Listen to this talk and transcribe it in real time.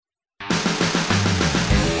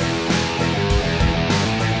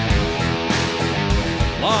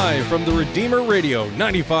Live from the Redeemer Radio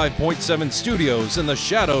 95.7 studios in the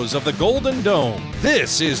shadows of the Golden Dome,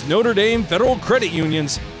 this is Notre Dame Federal Credit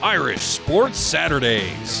Union's Irish Sports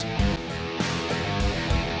Saturdays.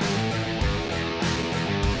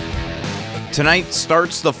 Tonight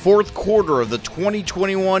starts the fourth quarter of the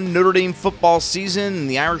 2021 Notre Dame football season, and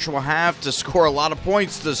the Irish will have to score a lot of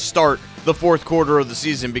points to start the fourth quarter of the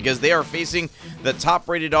season because they are facing the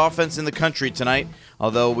top-rated offense in the country tonight,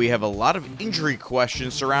 although we have a lot of injury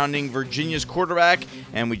questions surrounding Virginia's quarterback,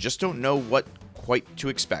 and we just don't know what quite to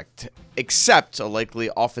expect, except a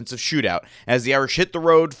likely offensive shootout as the Irish hit the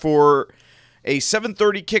road for a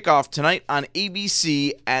 7:30 kickoff tonight on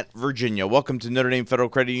ABC at Virginia. Welcome to Notre Dame Federal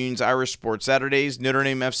Credit Union's Irish Sports Saturdays, Notre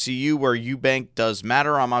Dame FCU, where UBank does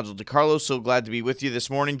matter. I'm Angel DiCarlo, so glad to be with you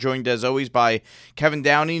this morning, joined as always by Kevin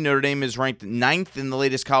Downey. Notre Dame is ranked 9th in the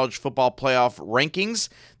latest college football playoff rankings.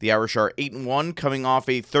 The Irish are 8-1, coming off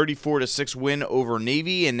a 34-6 win over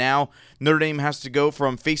Navy, and now Notre Dame has to go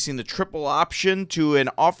from facing the triple option to an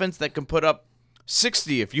offense that can put up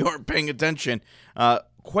 60 if you aren't paying attention.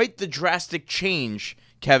 Quite the drastic change,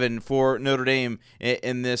 Kevin, for Notre Dame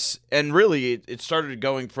in this. And really, it started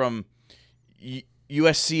going from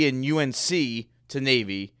USC and UNC to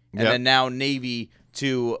Navy, and then now Navy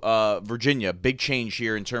to Virginia. Big change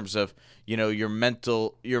here in terms of, you know, your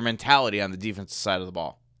mentality on the defensive side of the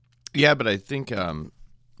ball. Yeah, but I think I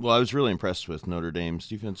was really impressed with Notre Dame's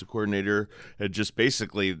defensive coordinator at just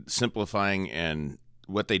basically simplifying, and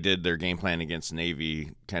what they did, their game plan against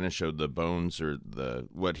Navy kind of showed the bones or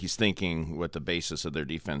what he's thinking, what the basis of their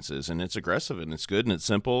defense is. And it's aggressive and it's good and it's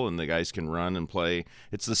simple and the guys can run and play.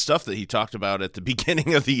 It's the stuff that he talked about at the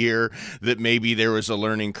beginning of the year that maybe there was a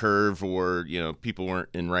learning curve or, you know, people weren't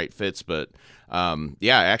in right fits. But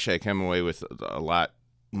actually I came away with a lot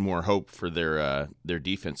more hope for their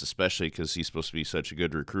defense, especially because he's supposed to be such a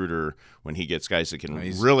good recruiter when he gets guys that can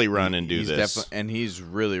really run and do this. And he's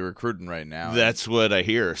really recruiting right now. That's what I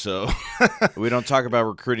hear. So we don't talk about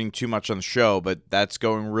recruiting too much on the show, but that's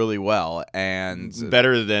going really well and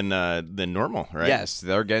better than normal, right? Yes,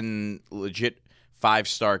 they're getting legit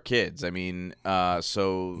 5-star kids. I mean,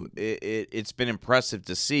 so it's been impressive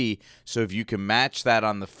to see. So if you can match that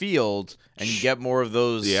on the field and you get more of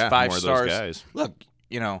those 5 stars, guys. Look.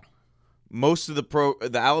 You know, most of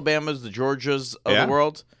the Alabamas, the Georgias of the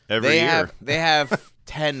world, they have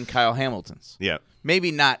 10 Kyle Hamiltons. Yeah,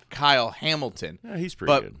 maybe not Kyle Hamilton. Yeah, he's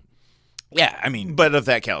pretty good. Yeah, I mean, but of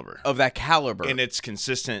that caliber. And it's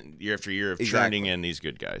consistent year after year of churning in these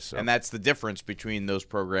good guys. So. And that's the difference between those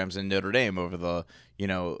programs and Notre Dame over the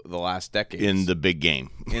last decade. In the big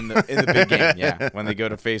game. In the big game, yeah, when they go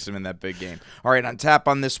to face them in that big game. All right, on tap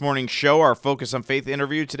on this morning's show, our Focus on Faith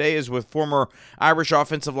interview today is with former Irish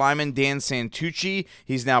offensive lineman Dan Santucci.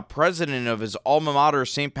 He's now president of his alma mater,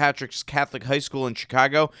 St. Patrick's Catholic High School in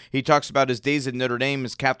Chicago. He talks about his days at Notre Dame,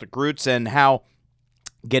 his Catholic roots, and how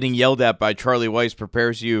getting yelled at by Charlie Weis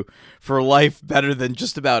prepares you for life better than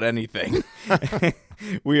just about anything.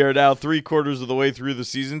 We are now 3/4 of the way through the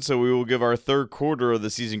season, so we will give our third quarter of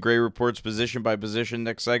the season grade reports position by position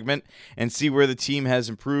next segment and see where the team has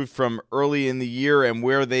improved from early in the year and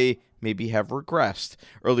where they maybe have regressed.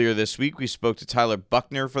 Earlier this week, we spoke to Tyler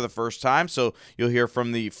Buckner for the first time, so you'll hear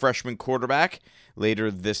from the freshman quarterback later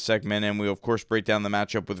this segment, and we'll, of course, break down the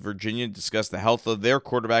matchup with Virginia and discuss the health of their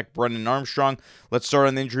quarterback, Brennan Armstrong. Let's start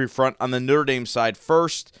on the injury front on the Notre Dame side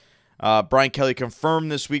first. Brian Kelly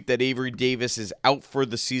confirmed this week that Avery Davis is out for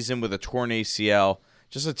the season with a torn ACL.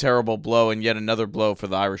 Just a terrible blow and yet another blow for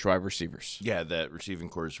the Irish wide receivers. Yeah, that receiving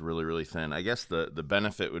core is really, really thin. I guess the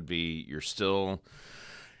benefit would be you're still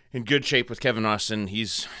in good shape with Kevin Austin.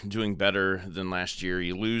 He's doing better than last year.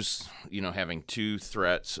 You lose, having 2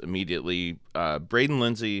 threats immediately. Braden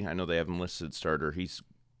Lindsey, I know they have him listed starter. He's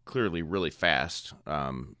clearly really fast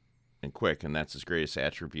and quick, and that's his greatest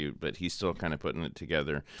attribute, but he's still kind of putting it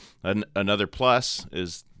together. Another plus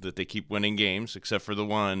is that they keep winning games, except for the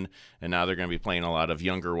one, and now they're going to be playing a lot of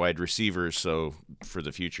younger wide receivers, so for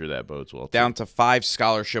the future, that bodes well, too. Down to 5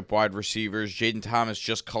 scholarship wide receivers. Jaden Thomas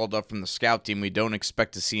just called up from the scout team. We don't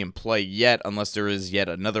expect to see him play yet unless there is yet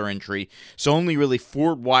another injury. So only really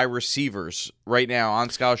 4 wide receivers right now on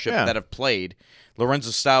scholarship that have played. Lorenzo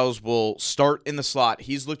Styles will start in the slot.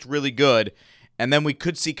 He's looked really good. And then we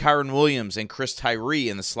could see Kyron Williams and Chris Tyree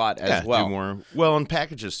in the slot as well. Do more. Well, in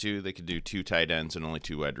packages, too, they could do 2 tight ends and only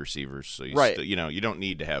 2 wide receivers. So, you don't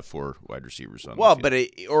need to have 4 wide receivers on the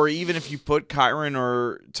field. Or even if you put Kyron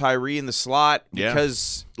or Tyree in the slot,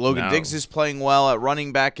 because Logan Diggs is playing well at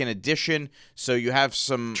running back in addition, so you have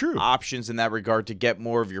some options in that regard to get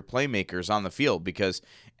more of your playmakers on the field because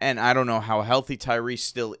And I don't know how healthy Tyree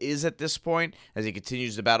still is at this point as he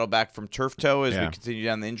continues to battle back from turf toe as we continue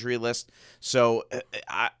down the injury list. So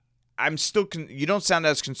I'm still you don't sound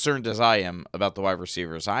as concerned as I am about the wide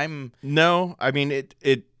receivers. No, I mean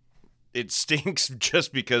it stinks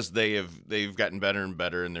just because they've gotten better and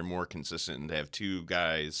better and they're more consistent and they have two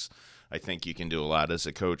guys. I think you can do a lot as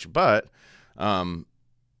a coach, but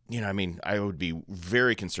I mean, I would be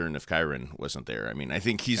very concerned if Kyren wasn't there. I mean, I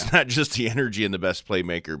think he's not just the energy and the best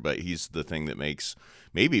playmaker, but he's the thing that makes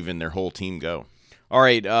maybe even their whole team go. All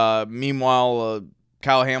right. Meanwhile,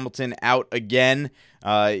 Kyle Hamilton out again.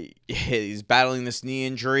 He's battling this knee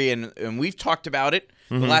injury, and we've talked about it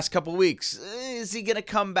the last couple of weeks. Is he going to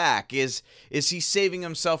come back? Is he saving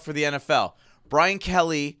himself for the NFL? Brian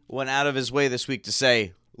Kelly went out of his way this week to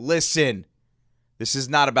say, listen, this is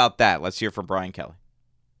not about that. Let's hear from Brian Kelly.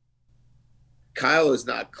 Kyle is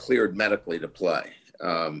not cleared medically to play.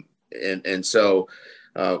 And so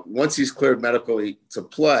once he's cleared medically to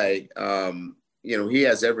play, he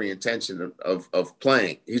has every intention of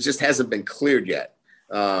playing. He just hasn't been cleared yet.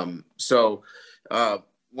 So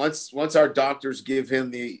once our doctors give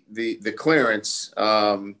him the clearance,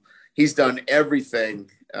 he's done everything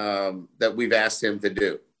that we've asked him to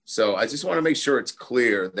do. So I just want to make sure it's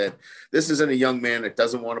clear that this isn't a young man that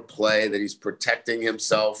doesn't want to play, that he's protecting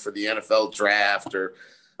himself for the NFL draft or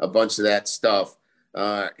a bunch of that stuff.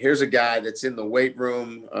 Here's a guy that's in the weight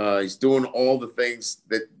room. He's doing all the things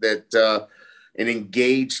that an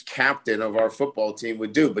engaged captain of our football team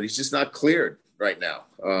would do, but he's just not cleared right now.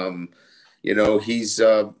 He's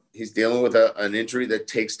dealing with an injury that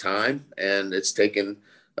takes time, and it's taken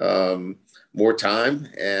more time.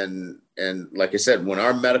 And like I said, when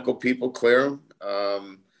our medical people clear him,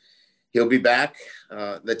 he'll be back.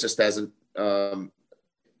 That just hasn't been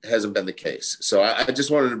the case. So I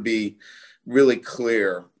just wanted to be really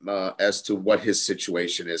clear as to what his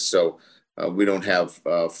situation is, so we don't have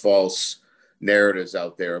false narratives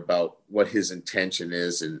out there about what his intention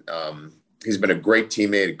is. And he's been a great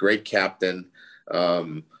teammate, a great captain.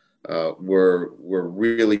 We're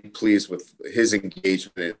really pleased with his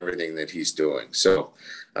engagement and everything that he's doing. So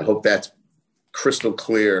I hope that's crystal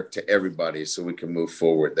clear to everybody so we can move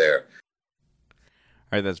forward there.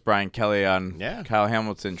 All right, that's Brian Kelly on Kyle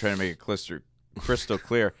Hamilton trying to make it crystal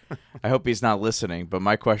clear. I hope he's not listening, but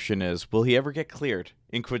my question is, will he ever get cleared,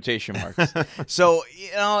 in quotation marks? So,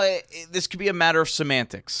 this could be a matter of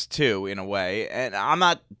semantics, too, in a way. And I'm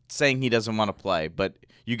not saying he doesn't want to play, but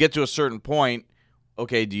you get to a certain point,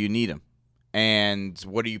 okay, do you need him? And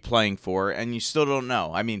what are you playing for? And you still don't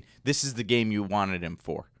know. I mean, this is the game you wanted him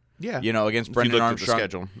for. Yeah. Against Brendan Armstrong.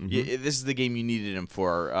 At the schedule. Mm-hmm. This is the game you needed him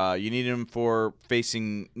for. You needed him for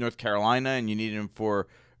facing North Carolina, and you needed him for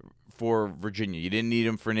Virginia. You didn't need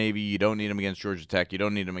him for Navy. You don't need him against Georgia Tech. You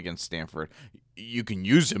don't need him against Stanford. You can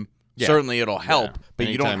use him. Yeah. Certainly, it'll help. Yeah. But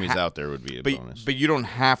anytime he's out there would be a bonus. But you don't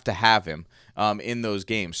have to have him in those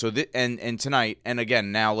games. So and tonight, and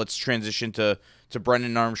again, now let's transition to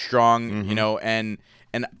Brendan Armstrong. Mm-hmm.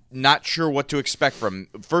 And not sure what to expect from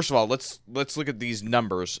him. First of all, let's look at these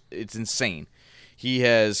numbers. It's insane. He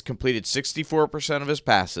has completed 64% of his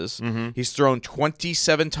passes. Mm-hmm. He's thrown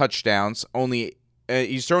 27 touchdowns.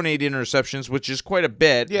 He's thrown 8 interceptions, which is quite a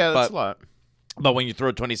bit. Yeah, that's a lot. But when you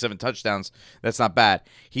throw 27 touchdowns, that's not bad.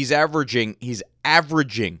 He's averaging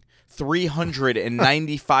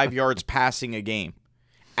 395 yards passing a game.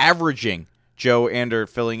 Averaging. Joe Ander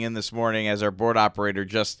filling in this morning as our board operator,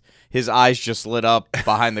 his eyes just lit up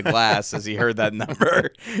behind the glass as he heard that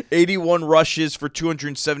number. 81 rushes for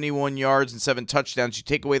 271 yards and 7 touchdowns. You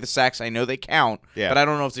take away the sacks, I know they count, but I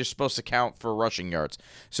don't know if they're supposed to count for rushing yards.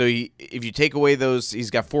 So if you take away those,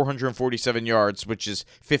 he's got 447 yards, which is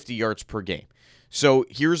 50 yards per game. So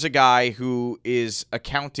here's a guy who is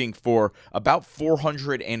accounting for about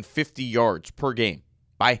 450 yards per game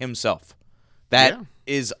by himself. That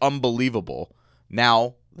is unbelievable.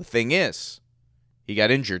 Now, the thing is, he got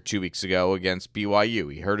injured 2 weeks ago against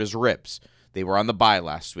BYU. He hurt his ribs. They were on the bye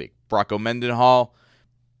last week. Bronco Mendenhall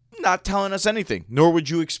not telling us anything, nor would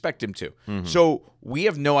you expect him to. Mm-hmm. So we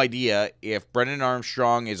have no idea if Brendan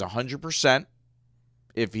Armstrong is 100%,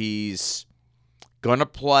 if he's going to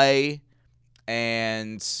play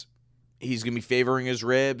and he's going to be favoring his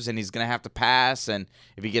ribs and he's going to have to pass, and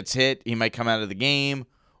if he gets hit, he might come out of the game.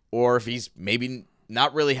 Or if he's maybe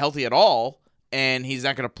not really healthy at all and he's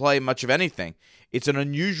not going to play much of anything. It's an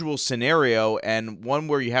unusual scenario and one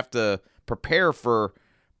where you have to prepare for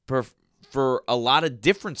a lot of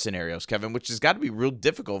different scenarios, Kevin, which has got to be real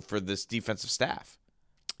difficult for this defensive staff.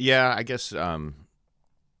 Yeah, I guess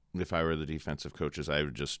if I were the defensive coaches, I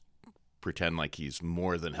would just pretend like he's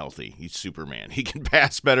more than healthy. He's Superman. He can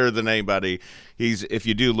pass better than anybody. If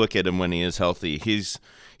you do look at him when he is healthy, he's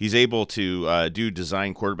able to do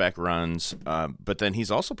design quarterback runs, but then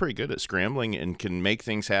he's also pretty good at scrambling and can make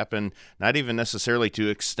things happen, not even necessarily to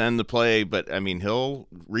extend the play, but, I mean, he'll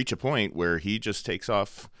reach a point where he just takes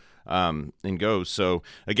off and goes. So,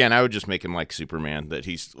 again, I would just make him like Superman, that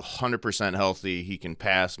he's 100% healthy. He can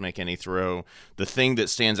pass, make any throw. The thing that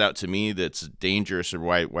stands out to me that's dangerous, or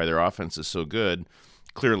why their offense is so good,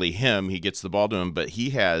 clearly he gets the ball to him, but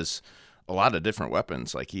he has a lot of different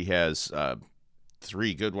weapons. Like, he has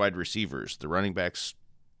 3 good wide receivers. The running back's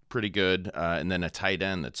pretty good, and then a tight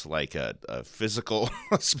end that's like a physical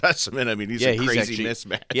specimen. I mean, he's a crazy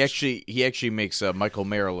mismatch. He actually makes Michael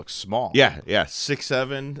Mayer look small. Yeah,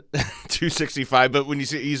 6'7", 265. But when you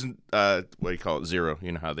see he's what do you call it, 0?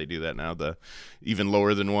 You know how they do that now, the even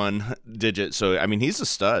lower than 1 digit. So I mean, he's a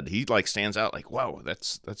stud. He like stands out like, wow,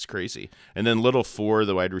 that's crazy. And then little 4,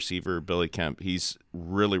 the wide receiver, Billy Kemp, he's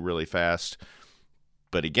really, really fast.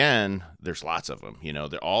 But again, there's lots of them. You know,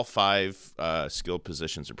 they're all 5 skilled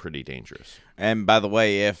positions are pretty dangerous. And by the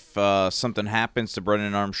way, if something happens to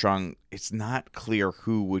Brennan Armstrong, it's not clear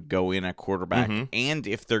who would go in at quarterback. Mm-hmm. And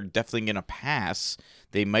if they're definitely going to pass,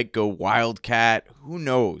 they might go Wildcat. Who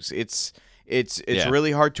knows? It's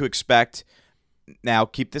really hard to expect. Now,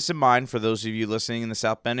 keep this in mind for those of you listening in the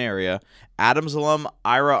South Bend area. Adams alum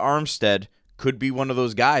Ira Armstead could be one of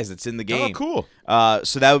those guys that's in the game. Oh, cool.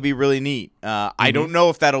 So that would be really neat. I don't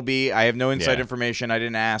know if that'll be. I have no inside information. I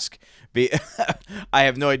didn't ask. I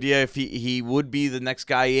have no idea if he would be the next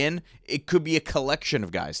guy in. It could be a collection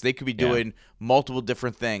of guys. They could be doing multiple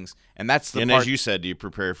different things. And that's the part. As you said, you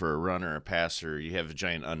prepare for a runner, a passer. You have a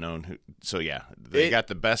giant unknown. They got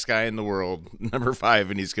the best guy in the world, number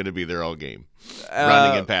 5, and he's going to be there all game,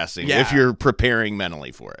 running and passing, if you're preparing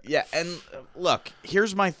mentally for it. Yeah, and look,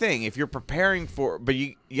 here's my thing. If you're preparing but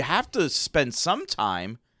you have to spend some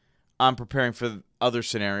time on preparing for other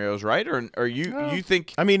scenarios, right? Or you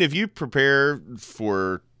think? I mean, if you prepare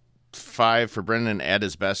for 5 for Brendan at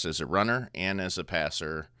his best as a runner and as a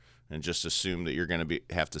passer, and just assume that you're going to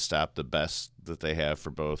have to stop the best that they have for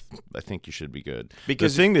both, I think you should be good.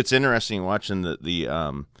 Because the thing that's interesting watching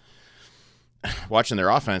watching their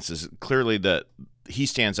offense is clearly that he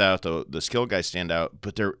stands out, the skill guys stand out,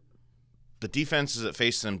 but the defenses that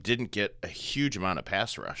face them didn't get a huge amount of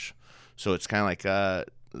pass rush. So it's kind of like,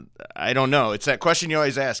 I don't know. It's that question you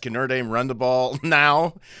always ask. Can Notre Dame run the ball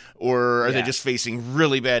now, or are they just facing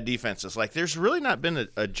really bad defenses? Like, there's really not been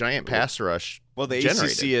a giant pass rush. Well, the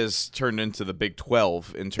generated. ACC has turned into the Big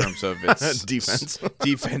 12 in terms of its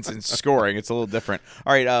defense and scoring. It's a little different.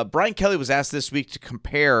 All right, Brian Kelly was asked this week to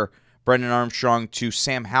compare Brennan Armstrong to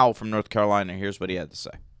Sam Howell from North Carolina. Here's what he had to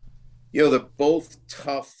say. They're both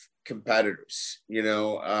tough competitors.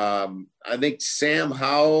 I think Sam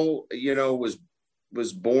Howell,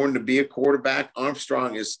 was born to be a quarterback.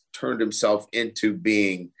 Armstrong has turned himself into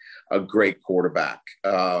being a great quarterback.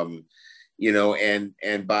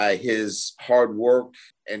 And by his hard work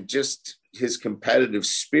and just his competitive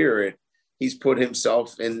spirit, he's put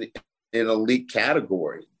himself in an elite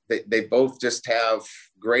category. They both just have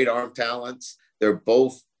great arm talents. They're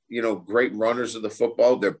both, great runners of the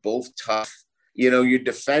football. They're both tough. You're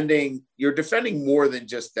defending more than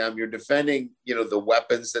just them. You're defending, the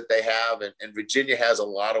weapons that they have. And Virginia has a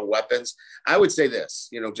lot of weapons. I would say this,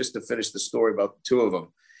 just to finish the story about the 2 of them.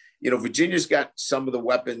 Virginia's got some of the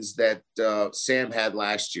weapons that Sam had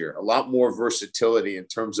last year, a lot more versatility in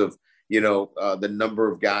terms of, the number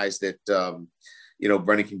of guys that,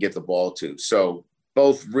 Brennan can get the ball to. So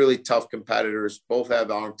both really tough competitors, both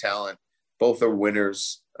have arm talent, both are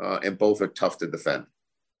winners, and both are tough to defend.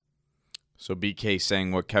 So BK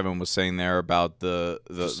saying what Kevin was saying there about the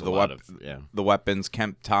weapons,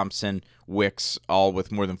 Kemp, Thompson, Wicks, all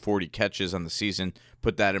with more than 40 catches on the season.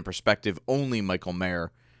 Put that in perspective, only Michael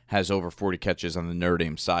Mayer has over 40 catches on the Notre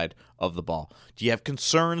Dame side of the ball. Do you have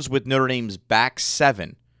concerns with Notre Dame's back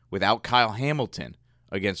 7 without Kyle Hamilton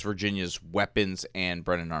against Virginia's weapons and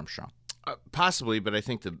Brennan Armstrong? Possibly, but I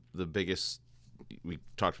think the biggest, we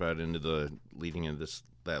talked about it into the leading into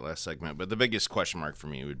that last segment, but the biggest question mark for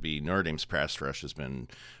me would be Notre Dame's pass rush has been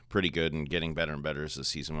pretty good and getting better and better as the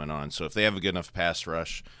season went on. So if they have a good enough pass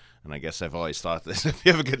rush, and I guess I've always thought this, if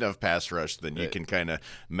you have a good enough pass rush, then you can kind of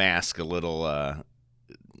mask a little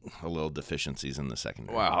a little deficiencies in the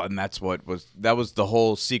secondary. Wow, and that was the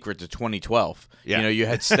whole secret to 2012. Yeah. You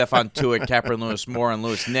had Stephon Tuitt, Cameron Lewis Moore, and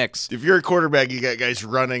Lewis Nix. If you're a quarterback, you got guys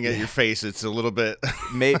running at your face. It's a little bit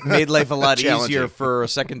made life a lot challenging. easier for a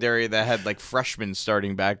secondary that had like freshmen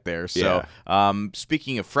starting back there. So,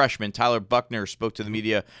 speaking of freshmen, Tyler Buchner spoke to the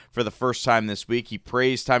media for the first time this week. He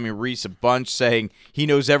praised Tommy Rees a bunch, saying he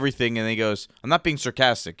knows everything, and he goes, "I'm not being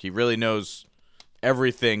sarcastic. He really knows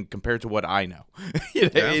everything compared to what I know."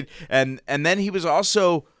 And then he was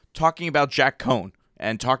also talking about Jack Coan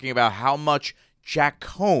and talking about how much Jack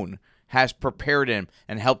Coan has prepared him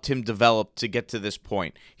and helped him develop to get to this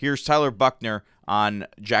point. Here's Tyler Buchner on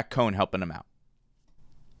Jack Coan helping him out.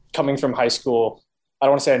 Coming from high school, I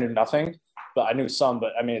don't want to say I knew nothing, but I knew some.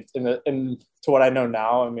 But I mean, to what I know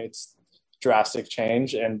now, I mean, it's drastic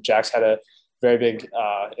change, and Jack's had a very big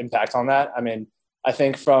impact on that. I mean, I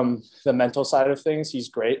think from the mental side of things, he's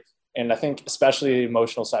great. And I think especially the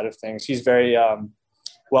emotional side of things, he's very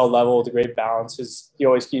well-leveled, great balance. He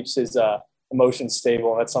always keeps his emotions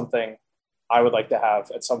stable. That's something I would like to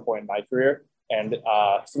have at some point in my career. And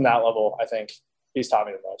from that level, I think he's taught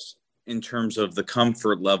me the most. In terms of the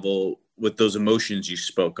comfort level with those emotions you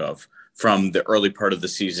spoke of from the early part of the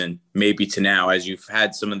season, maybe to now, as you've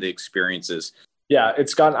had some of the experiences. Yeah,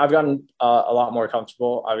 I've gotten a lot more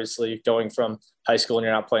comfortable, obviously, going from high school and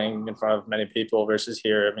you're not playing in front of many people versus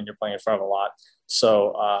here. I mean, you're playing in front of a lot.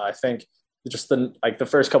 So I think just the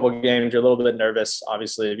first couple of games, you're a little bit nervous,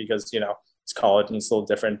 obviously, because, it's college and it's a little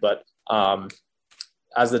different. But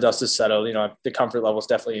as the dust has settled, the comfort level is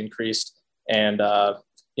definitely increased. And,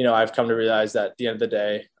 I've come to realize that at the end of the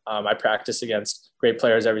day, I practice against great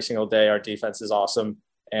players every single day. Our defense is awesome,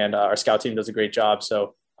 and our scout team does a great job.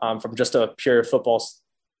 So from just a pure football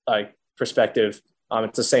perspective,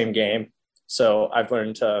 it's the same game. So I've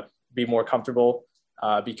learned to be more comfortable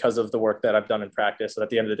because of the work that I've done in practice. And at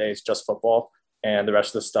the end of the day, it's just football, and the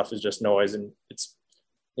rest of the stuff is just noise. And it's,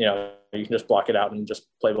 you can just block it out and just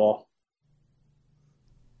play ball.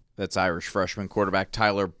 That's Irish freshman quarterback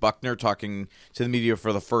Tyler Buchner talking to the media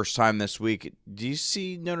for the first time this week. Do you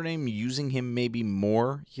see Notre Dame using him maybe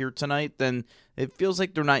more here tonight than it feels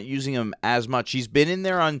like they're not using him as much? He's been in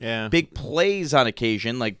there on big plays on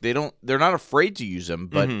occasion. Like they're not afraid to use him,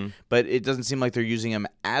 but it doesn't seem like they're using him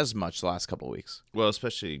as much the last couple of weeks. Well,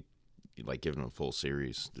 especially like giving him a full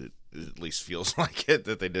series. It at least feels like it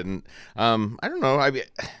that they didn't. I don't know.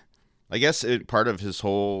 I guess part of his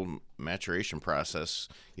whole maturation process,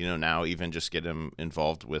 now even just get him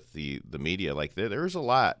involved with the media. Like there's a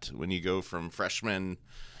lot when you go from freshman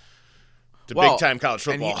to big-time college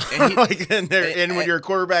football. And when you're a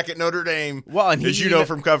quarterback at Notre Dame, as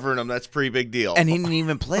from covering them, that's a pretty big deal. And he didn't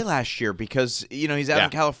even play last year because, he's out in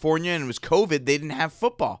California and it was COVID. They didn't have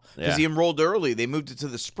football because he enrolled early. They moved it to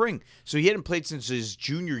the spring. So he hadn't played since his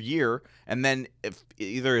junior year. And then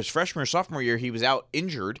either his freshman or sophomore year, he was out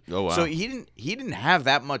injured. Oh, wow. So he didn't have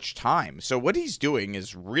that much time. So what he's doing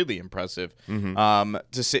is really impressive, to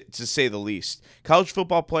say the least. College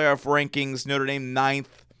football playoff rankings, Notre Dame 9th.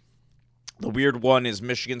 The weird one is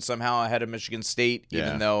Michigan somehow ahead of Michigan State,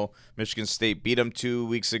 even though Michigan State beat them 2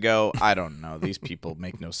 weeks ago. I don't know. These people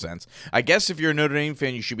make no sense. I guess if you're a Notre Dame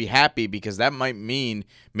fan, you should be happy because that means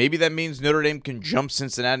Notre Dame can jump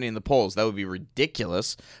Cincinnati in the polls. That would be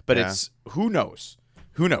ridiculous, but it's who knows?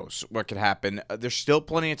 Who knows what could happen? There's still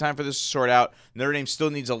plenty of time for this to sort out. Notre Dame still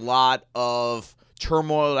needs a lot of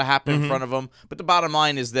turmoil to happen in front of them, but the bottom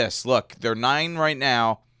line is this. Look, they're 9 right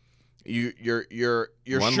now. You're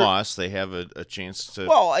one loss. They have a chance to.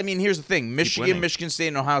 Well, I mean, here's the thing: Michigan State,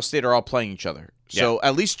 and Ohio State are all playing each other. So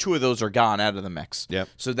at least 2 of those are gone out of the mix. Yep.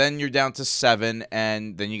 So then you're down to 7,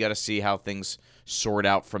 and then you got to see how things sort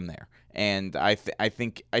out from there. And I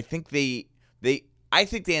think they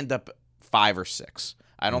end up 5 or 6.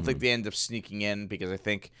 I don't think they end up sneaking in because I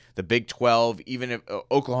think the Big 12, even if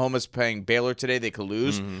Oklahoma's playing Baylor today, they could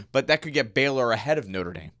lose, but that could get Baylor ahead of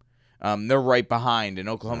Notre Dame. They're right behind, and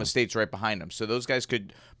Oklahoma State's right behind them. So those guys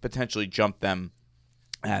could potentially jump them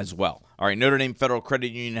as well. All right, Notre Dame Federal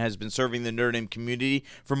Credit Union has been serving the Notre Dame community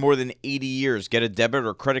for more than 80 years. Get a debit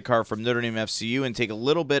or credit card from Notre Dame FCU and take a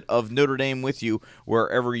little bit of Notre Dame with you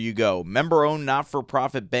wherever you go. Member-owned,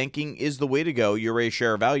 not-for-profit banking is the way to go. You raise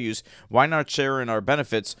share values. Why not share in our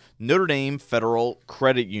benefits? Notre Dame Federal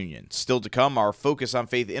Credit Union. Still to come, our Focus on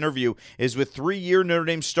Faith interview is with 3-year Notre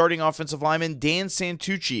Dame starting offensive lineman Dan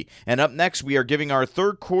Santucci. And up next, we are giving our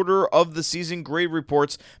third quarter of the season grade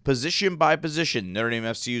reports position by position. Notre Dame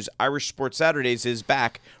FCU's Irish Sports Saturdays is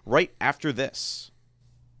back right after this.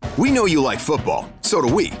 We know you like football. So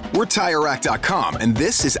do we. We're TireRack.com, and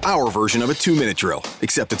this is our version of a 2-minute drill,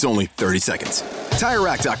 except it's only 30 seconds.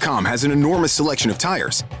 TireRack.com has an enormous selection of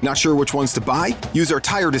tires. Not sure which ones to buy? Use our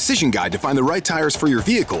Tire Decision Guide to find the right tires for your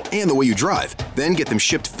vehicle and the way you drive. Then get them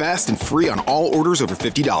shipped fast and free on all orders over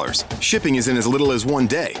 $50. Shipping is in as little as 1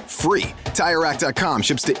 day. Free. TireRack.com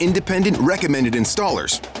ships to independent, recommended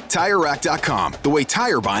installers. TireRack.com, the way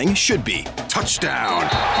tire buying should be. Touchdown!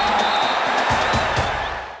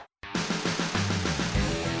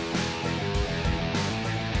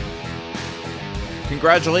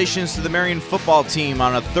 Congratulations to the Marion football team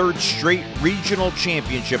on a third straight regional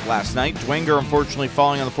championship last night. Dwenger unfortunately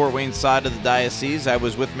falling on the Fort Wayne side of the diocese. I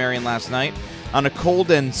was with Marion last night on a cold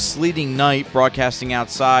and sleeting night broadcasting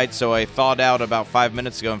outside, so I thawed out about 5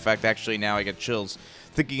 minutes ago. In fact, actually now I get chills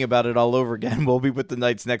thinking about it all over again. We'll be with the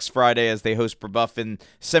Knights next Friday as they host Brebeuf in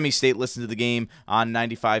semi-state. Listen to the game on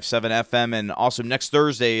 95.7 FM. And also next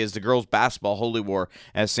Thursday is the girls basketball Holy War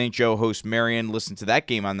as St. Joe hosts Marion. Listen to that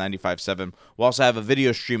game on 95.7. We'll also have a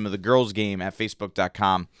video stream of the girls game at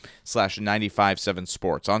facebook.com/957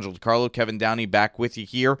 sports. Angelo DiCarlo, Kevin Downey back with you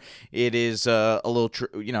here. It is a little,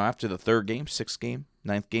 after the third game, sixth game,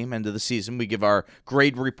 ninth game, end of the season, we give our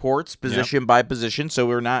grade reports position by position. So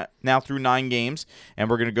we're not now through 9 games, and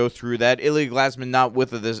we're going to go through that. Ilya Glasman not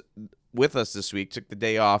with us this week, took the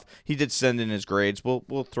day off. He did send in his grades.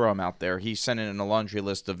 We'll throw him out there. He sent in a laundry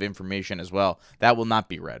list of information as well. That will not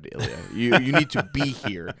be read, Ilya. You need to be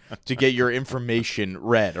here to get your information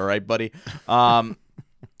read. All right, buddy. All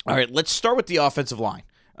right, let's start with the offensive line.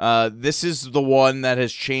 This is the one that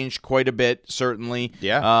has changed quite a bit, certainly.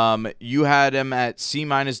 Yeah. You had him at C-,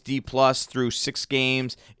 D+ through 6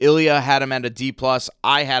 games. Ilya had him at a D+.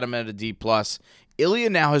 I had him at a D+. Ilya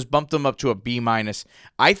now has bumped him up to a B-.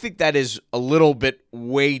 I think that is a little bit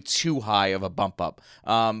way too high of a bump up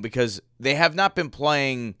because they have not been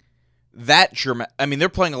playing that dramatic. I mean, they're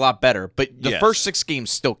playing a lot better, but the first 6 games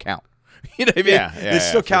still count. You know what I mean? Yeah, it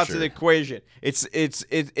still counts in the equation. It's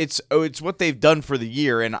what they've done for the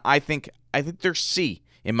year, and I think they're C,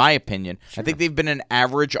 in my opinion. Sure. I think they've been an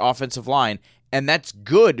average offensive line, and that's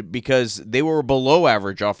good because they were below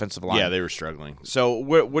average offensive line. Yeah, they were struggling. So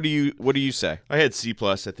what do you say? I had C+.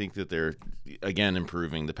 I think that they're again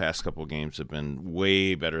improving. The past couple games have been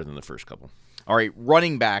way better than the first couple. All right,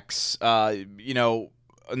 running backs.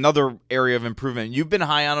 Another area of improvement. You've been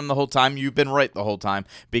high on them the whole time. You've been right the whole time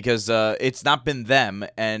because it's not been them.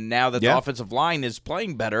 And now that the offensive line is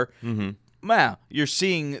playing better, wow, you're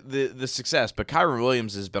seeing the success. But Kyron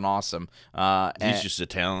Williams has been awesome. He's just a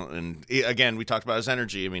talent. And again, we talked about his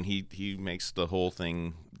energy. I mean, he makes the whole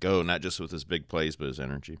thing go, not just with his big plays, but his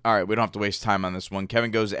energy. All right, we don't have to waste time on this one. Kevin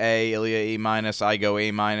goes A, Ilya A-, I go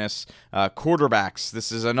A-. Quarterbacks,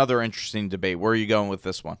 this is another interesting debate. Where are you going with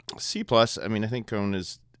this one? C+. I mean, I think Cone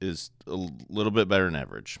is a little bit better than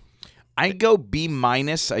average. I go B-.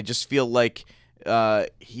 I just feel like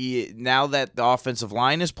he now that the offensive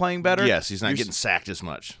line is playing better. Yes, he's not getting sacked as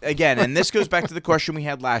much. Again, and this goes back to the question we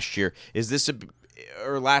had last year. Is this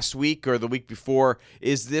or last week or the week before,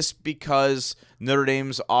 is this because Notre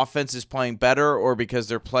Dame's offense is playing better or because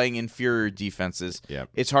they're playing inferior defenses? Yep.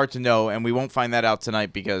 It's hard to know, and we won't find that out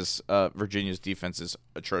tonight because Virginia's defense is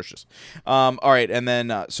atrocious. All right, and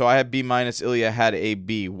then so I had B-. Ilya had a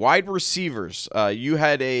B. Wide receivers, you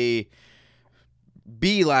had a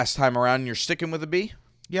B last time around, and you're sticking with a B?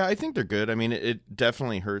 Yeah, I think they're good. I mean, it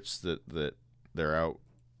definitely hurts that they're out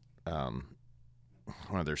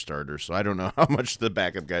one of their starters, so I don't know how much the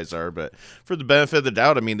backup guys are, but for the benefit of the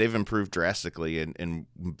doubt, I mean, they've improved drastically and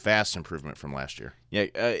vast improvement from last year. Yeah,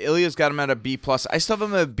 Ilya's got him at a B+. I still have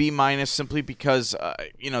him at a B- simply because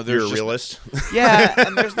there's You're a realist. Yeah,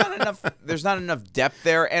 and there's not enough depth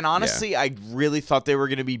there, and honestly, I really thought they were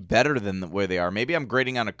going to be better than where they are. Maybe I'm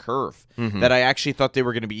grading on a curve that I actually thought they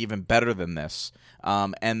were going to be even better than this.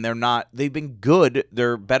 And they're not. They've been good.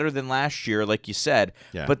 They're better than last year, like you said,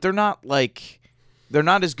 but they're not like. They're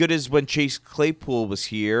not as good as when Chase Claypool was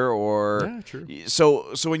here, or true.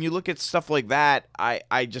 So when you look at stuff like that,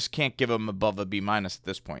 I just can't give them above a B- at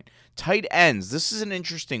this point. Tight ends, this is an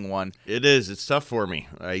interesting one. It is. It's tough for me.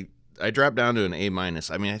 I dropped down to an A-.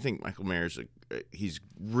 I mean, I think Michael Mayer's he's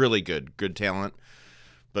really good talent,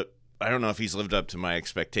 but I don't know if he's lived up to my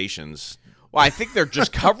expectations. Well, I think they're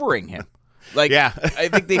just covering him. I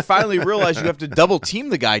think they finally realized you have to double team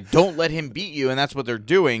the guy. Don't let him beat you, and that's what they're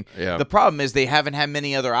doing. Yeah. The problem is they haven't had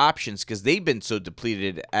many other options because they've been so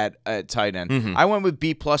depleted at tight end. I went with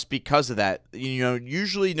B+ because of that.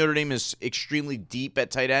 Usually Notre Dame is extremely deep at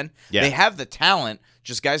tight end. Yeah. They have the talent,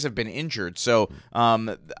 just guys have been injured. So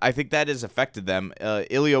I think that has affected them.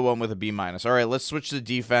 Ilya went with a B-. All right, let's switch to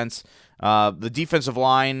defense. The defensive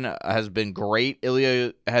line has been great.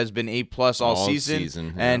 Ilya has been A+ all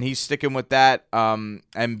season, yeah. and he's sticking with that.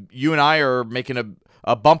 And you and I are making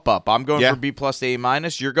a bump up. I'm going for B+ to A-.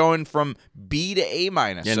 You're going from B to A-. In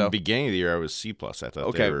the beginning of the year, I was C+. I thought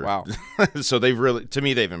okay, they were, wow. So they've really, to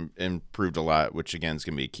me, they've improved a lot, which again is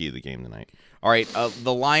going to be a key to the game tonight. All right,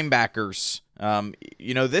 the linebackers.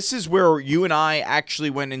 This is where you and I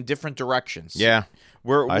actually went in different directions. Yeah.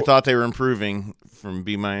 I thought they were improving from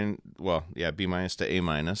B- to A-.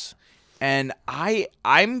 And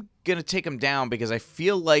I'm going to take them down because I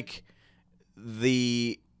feel like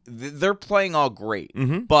they're playing all great.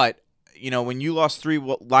 Mm-hmm. But, when you lost 3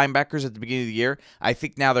 linebackers at the beginning of the year, I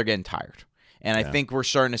think now they're getting tired. And I think we're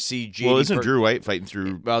starting to see J.D. Well, isn't Drew White fighting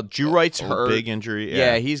through Drew Wright's hurt. Big injury?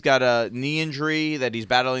 Yeah, he's got a knee injury that he's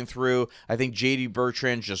battling through. I think J.D.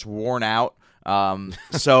 Bertrand's just worn out.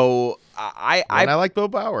 So I like Bo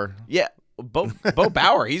Bauer. Yeah, Bo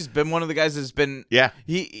Bauer. He's been one of the guys that's been and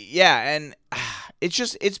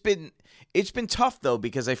it's been tough though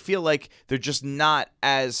because I feel like they're just not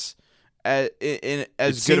as good It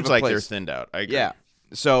of seems a like place. they're thinned out. I agree. Yeah.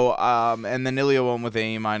 So and then Ilya went with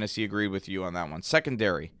A-. He agreed with you on that one.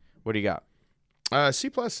 Secondary, what do you got?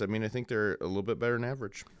 C+. I mean, I think they're a little bit better than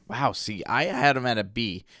average. Wow, see, I had him at a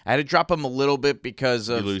B. I had to drop him a little bit because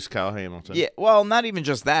of... You lose Kyle Hamilton. Yeah, well, not even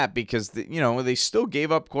just that, because, they still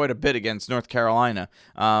gave up quite a bit against North Carolina.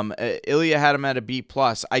 Ilya had him at a B+.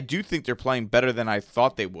 I do think they're playing better than I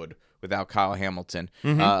thought they would without Kyle Hamilton.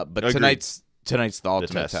 Mm-hmm. But Agreed. tonight's the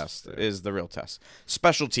ultimate test. Is the real test.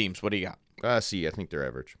 Special teams, what do you got? C, I think they're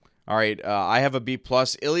average. All right, I have a B+.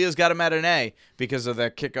 Ilya's got him at an A because of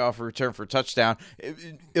that kickoff return for touchdown.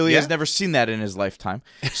 Ilya's never seen that in his lifetime,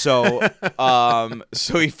 so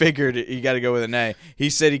so he figured he got to go with an A.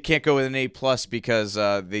 He said he can't go with an A+ because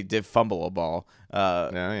they did fumble a ball,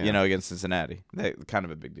 against Cincinnati. Kind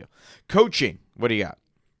of a big deal. Coaching, what do you got?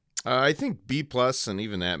 I think B+, and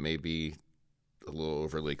even that may be a little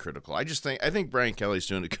overly critical. I think Brian Kelly's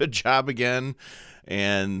doing a good job again.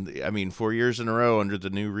 And I mean, 4 years in a row under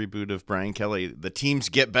the new reboot of Brian Kelly, the teams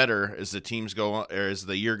get better as the teams go on, or as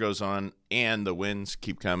the year goes on, and the wins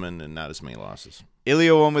keep coming, and not as many losses.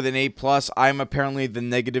 Ilya won with an A+. I'm apparently the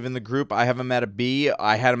negative in the group. I have him at a B.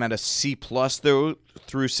 I had him at a C+ though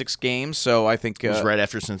through 6 games. So I think it was right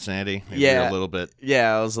after Cincinnati. Maybe a little bit.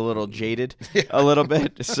 Yeah, I was a little jaded, a little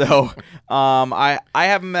bit. So I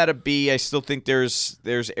have him at a B. I still think there's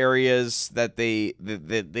areas that they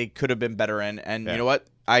could have been better in, and you know what?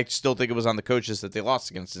 I still think it was on the coaches that they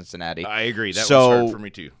lost against Cincinnati. I agree. That was hard for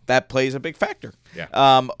me too. That plays a big factor. Yeah.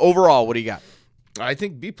 Overall, what do you got? I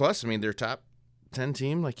think B+. I mean, they're top 10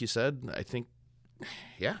 team, like you said. I think,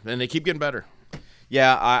 and they keep getting better.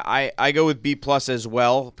 Yeah, I go with B+ as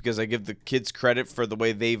well because I give the kids credit for the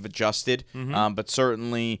way they've adjusted. Mm-hmm. But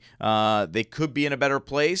certainly they could be in a better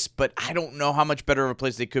place, but I don't know how much better of a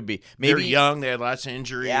place they could be. Maybe they're young, they had lots of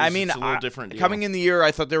injuries. Yeah, I mean, it's a little different. Coming in the year,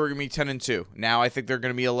 I thought they were going to be 10-2. Now I think they're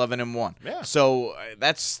going to be 11-1. Yeah. So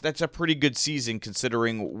that's a pretty good season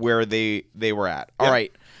considering where they were at. All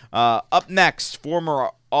right. Up next,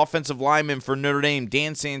 former offensive lineman for Notre Dame,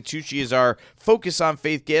 Dan Santucci, is our Focus on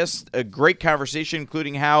Faith guest. A great conversation,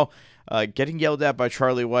 including how getting yelled at by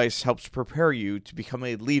Charlie Weiss helps prepare you to become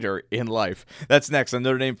a leader in life. That's next on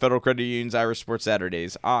Notre Dame Federal Credit Union's Irish Sports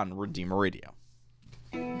Saturdays on Redeemer Radio.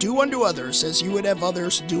 Do unto others as you would have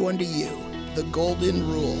others do unto you. The Golden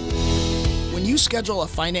Rule. When you schedule a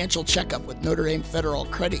financial checkup with Notre Dame Federal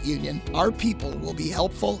Credit Union, our people will be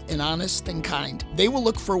helpful and honest and kind. They will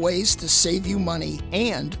look for ways to save you money,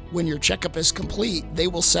 and when your checkup is complete, they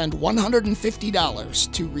will send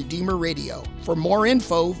 $150 to Redeemer Radio. For more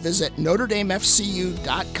info, visit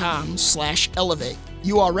NotreDameFCU.com/elevate.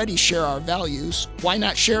 You already share our values. Why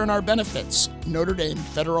not share in our benefits? Notre Dame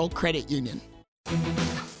Federal Credit Union.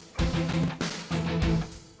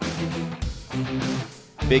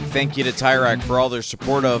 Big thank you to Tire Rack for all their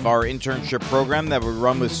support of our internship program that we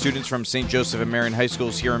run with students from St. Joseph and Marian High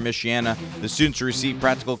Schools here in Michiana. The students receive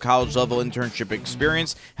practical college-level internship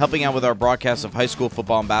experience, helping out with our broadcast of high school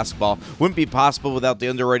football and basketball. Wouldn't be possible without the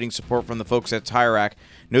underwriting support from the folks at Tire Rack.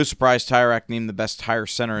 No surprise, Tire Rack named the best tire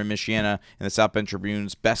center in Michiana in the South Bend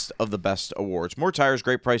Tribune's Best of the Best awards. More tires,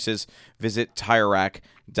 great prices. Visit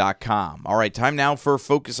TireRack.com. All right, time now for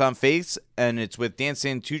Focus on Faith, and it's with Dan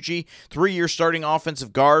Santucci, 3-year starting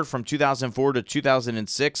offensive guard from 2004 to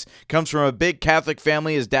 2006. Comes from a big Catholic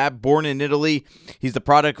family. His dad, born in Italy. He's the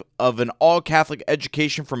product of an all-Catholic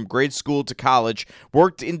education from grade school to college.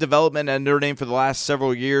 Worked in development at Notre Dame for the last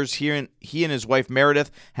several years. He and his wife,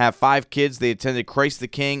 Meredith, have 5 kids. They attended Christ the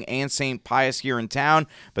King and St. Pius here in town,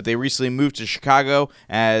 but they recently moved to Chicago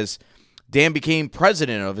as Dan became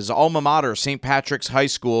president of his alma mater, St. Patrick's High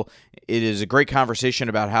School. It is a great conversation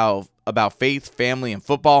about faith, family, and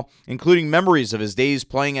football, including memories of his days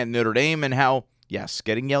playing at Notre Dame and how, yes,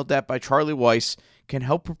 getting yelled at by Charlie Weis can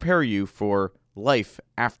help prepare you for life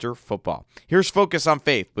after football. Here's Focus on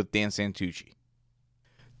Faith with Dan Santucci.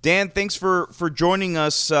 Dan, thanks for joining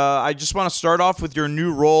us. I just want to start off with your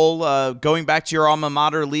new role, going back to your alma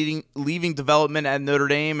mater, leaving development at Notre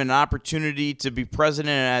Dame, and an opportunity to be president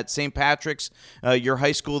at St. Patrick's, your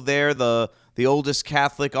high school there, the oldest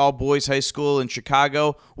Catholic all-boys high school in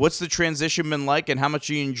Chicago. What's the transition been like, and how much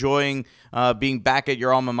are you enjoying being back at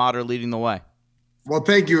your alma mater leading the way? Well,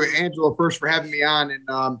 thank you, Angelo, first for having me on.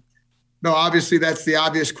 And no, obviously that's the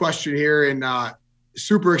obvious question here, and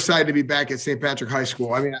super excited to be back at St. Patrick High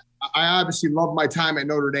School. I mean, I obviously loved my time at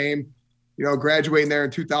Notre Dame, graduating there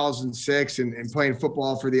in 2006 and playing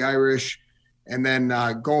football for the Irish, and then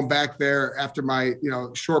going back there after my,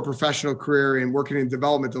 short professional career and working in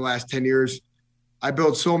development the last 10 years. I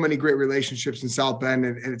built so many great relationships in South Bend,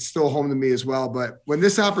 and it's still home to me as well. But when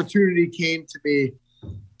this opportunity came to me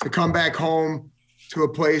to come back home to a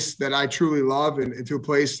place that I truly love and to a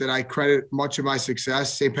place that I credit much of my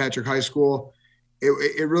success, St. Patrick High School,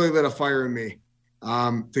 it really lit a fire in me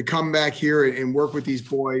to come back here and work with these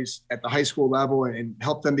boys at the high school level and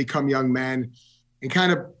help them become young men and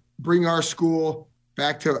kind of bring our school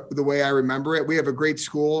back to the way I remember it. We have a great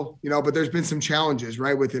school, but there's been some challenges,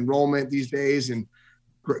 right, with enrollment these days and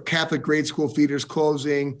Catholic grade school feeders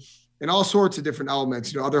closing and all sorts of different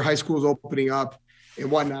elements, other high schools opening up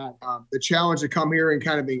and whatnot. The challenge to come here and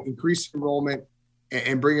kind of increase enrollment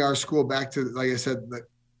and bring our school back to, like I said,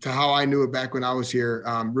 to how I knew it back when I was here,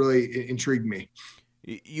 really intrigued me.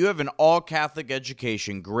 You have an all-Catholic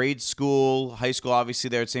education, grade school, high school, obviously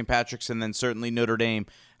there at St. Patrick's, and then certainly Notre Dame.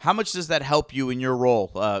 How much does that help you in your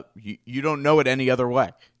role? You don't know it any other way.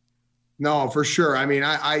 No, for sure. I mean,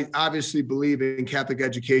 I obviously believe in Catholic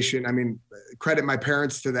education. I mean, credit my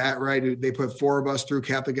parents to that, right? They put 4 of us through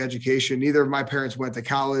Catholic education. Neither of my parents went to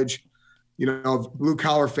college.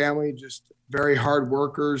 Blue-collar family, just very hard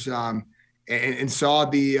workers. And saw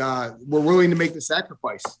were willing to make the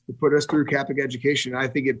sacrifice to put us through Catholic education. I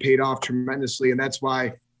think it paid off tremendously. And that's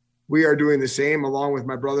why we are doing the same along with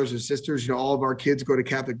my brothers and sisters. All of our kids go to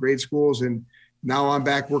Catholic grade schools, and now I'm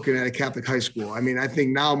back working at a Catholic high school. I mean, I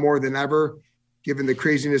think now more than ever, given the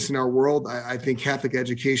craziness in our world, I think Catholic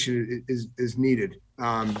education is needed.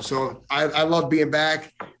 So I love being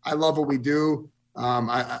back. I love what we do.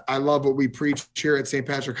 I love what we preach here at St.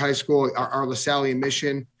 Patrick High School, our Lasallian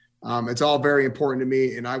mission. It's all very important to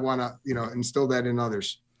me, and I want to, instill that in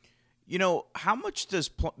others. How much does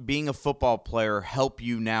being a football player help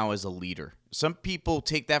you now as a leader? Some people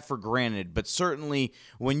take that for granted, but certainly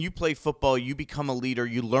when you play football, you become a leader.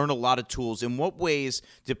 You learn a lot of tools. In what ways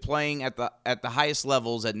did playing at the highest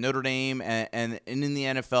levels at Notre Dame and in the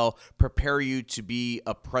NFL prepare you to be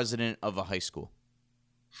a president of a high school?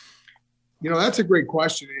 That's a great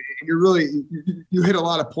question. You hit a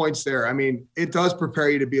lot of points there. I mean, it does prepare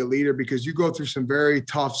you to be a leader because you go through some very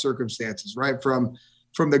tough circumstances, right? From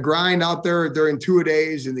the grind out there during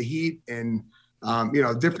 2-a-days in the heat and,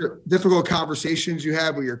 difficult conversations you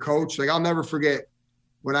have with your coach. Like, I'll never forget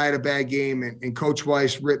when I had a bad game and Coach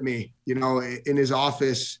Weis ripped me, in his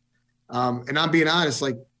office. And I'm being honest,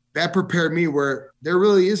 like, that prepared me where there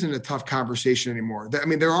really isn't a tough conversation anymore. I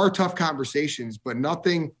mean, there are tough conversations, but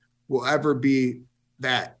nothing will ever be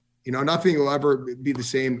that, nothing will ever be the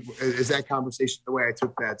same as that conversation, the way I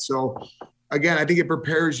took that. So again, I think it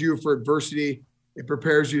prepares you for adversity. It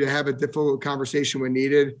prepares you to have a difficult conversation when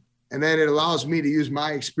needed. And then it allows me to use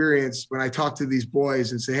my experience when I talk to these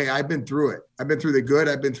boys and say, hey, I've been through it. I've been through the good.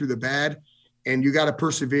 I've been through the bad, and you got to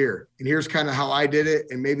persevere. And here's kind of how I did it.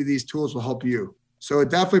 And maybe these tools will help you. So it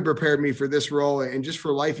definitely prepared me for this role and just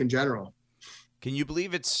for life in general. Can you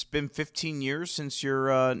believe it's been 15 years since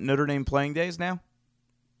your Notre Dame playing days now?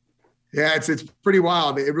 Yeah, it's pretty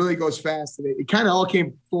wild. It really goes fast. And it kind of all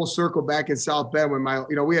came full circle back in South Bend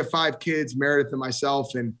when we have 5 kids, Meredith and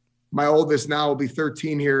myself, and my oldest now will be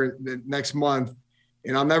 13 here the next month.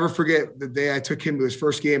 And I'll never forget the day I took him to his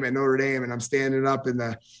first game at Notre Dame, and I'm standing up in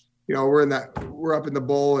the, we're up in the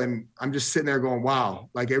bowl, and I'm just sitting there going, wow.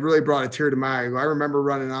 Like, it really brought a tear to my eye. I remember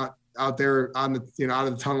running out there on the, out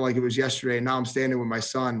of the tunnel like it was yesterday. And now I'm standing with my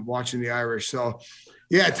son watching the Irish. So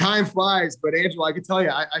yeah, time flies, but Angelo, I can tell you,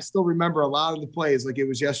 I still remember a lot of the plays like it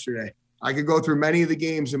was yesterday. I could go through many of the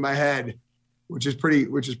games in my head, which is pretty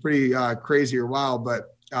crazy or wild,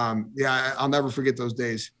 but yeah, I'll never forget those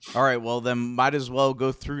days. All right. Well, then might as well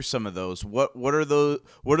go through some of those. What are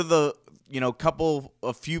the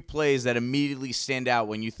a few plays that immediately stand out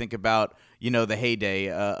when you think about, the heyday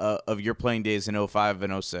of your playing days in 05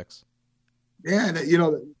 and 06? Yeah,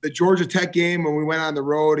 the Georgia Tech game when we went on the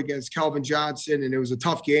road against Kelvin Johnson, and it was a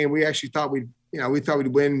tough game. We actually thought we'd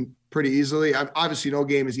win pretty easily. Obviously, no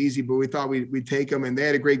game is easy, but we thought we'd take them, and they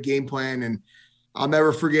had a great game plan. And I'll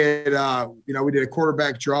never forget, we did a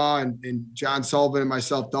quarterback draw, and John Sullivan and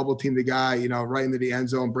myself double teamed the guy, right into the end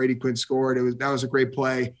zone. Brady Quinn scored. That was a great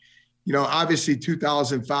play. Obviously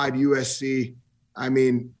 2005 USC. I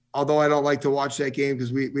mean, although I don't like to watch that game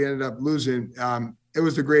because we ended up losing, it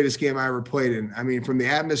was the greatest game I ever played in. I mean, from the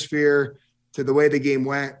atmosphere to the way the game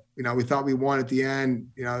went, we thought we won at the end,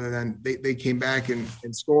 and then they came back and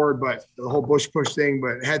scored, but the whole Bush push thing,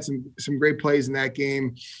 but had some great plays in that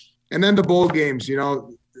game. And then the bowl games,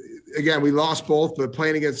 again, we lost both, but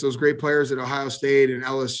playing against those great players at Ohio State and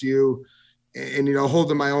LSU and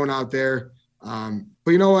holding my own out there.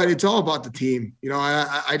 But you know what? It's all about the team.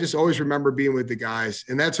 I just always remember being with the guys,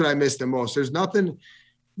 and that's what I miss the most. There's nothing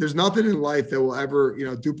in life that will ever,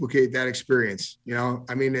 duplicate that experience.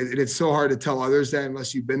 I mean, it's so hard to tell others that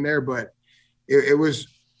unless you've been there, but it was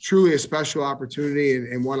truly a special opportunity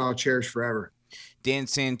and one I'll cherish forever. Dan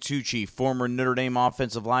Santucci, former Notre Dame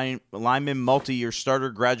offensive lineman, multi-year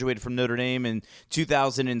starter, graduated from Notre Dame in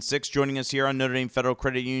 2006, joining us here on Notre Dame Federal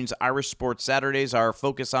Credit Union's Irish Sports Saturdays, our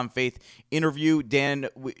Focus on Faith interview. Dan,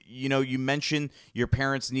 you mentioned your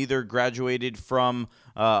parents neither graduated from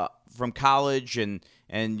college,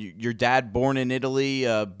 and your dad born in Italy,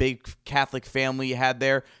 a big Catholic family you had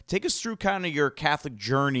there. Take us through kind of your Catholic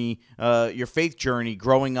journey, your faith journey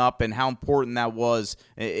growing up, and how important that was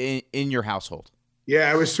in your household.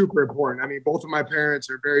 Yeah, it was super important. I mean, both of my parents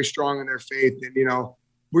are very strong in their faith. And,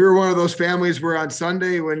 we were one of those families where on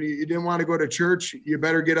Sunday when you didn't want to go to church, you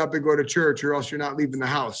better get up and go to church or else you're not leaving the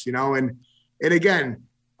house, And again,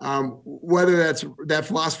 whether that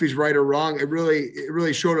philosophy is right or wrong, it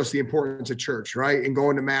really showed us the importance of church, right? And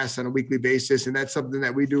going to mass on a weekly basis. And that's something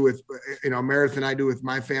that we do with, Meredith and I do with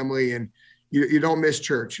my family. And you don't miss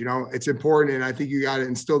church, it's important. And I think you got to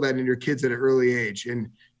instill that in your kids at an early age.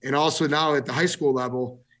 And also now at the high school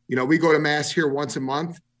level, we go to mass here once a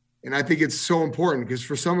month. And I think it's so important because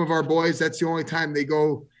for some of our boys, that's the only time they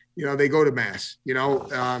go to mass,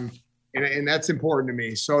 and that's important to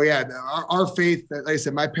me. So yeah, our faith, like I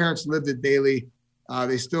said, my parents lived it daily.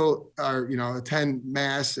 They still are, attend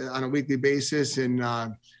mass on a weekly basis and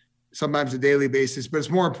sometimes a daily basis, but it's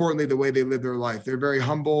more importantly, the way they live their life. They're very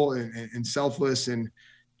humble and selfless. And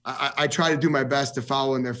I try to do my best to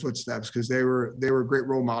follow in their footsteps because they were great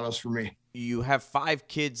role models for me. You have 5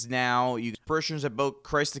 kids now. You parishioners at both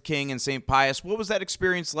Christ the King and St. Pius. What was that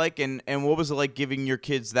experience like, and what was it like giving your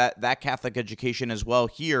kids that Catholic education as well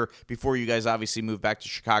here before you guys obviously moved back to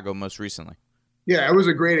Chicago most recently? Yeah, it was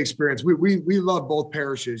a great experience. We love both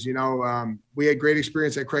parishes. We had great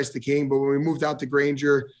experience at Christ the King, but when we moved out to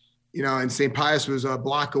Granger, and St. Pius was a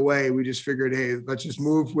block away, we just figured, hey, let's just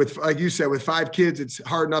move with, like you said, with 5 kids, it's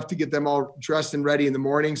hard enough to get them all dressed and ready in the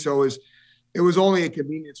morning. So it was only a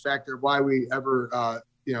convenience factor why we ever,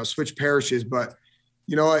 switched parishes. But,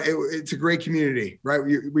 it's a great community, right?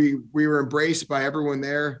 We were embraced by everyone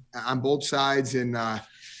there on both sides. And,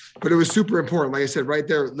 but it was super important. Like I said, right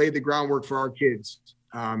there, laid the groundwork for our kids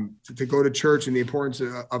to go to church and the importance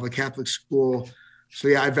of a Catholic school. So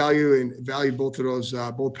yeah, I value both of those,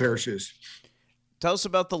 both parishes. Tell us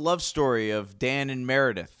about the love story of Dan and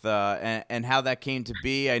Meredith and how that came to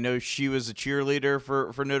be. I know she was a cheerleader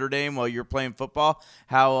for Notre Dame while you were playing football.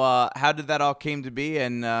 How did that all came to be?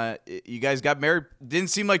 And you guys got married.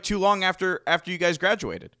 Didn't seem like too long after you guys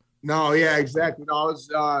graduated. No, yeah, exactly. No, I was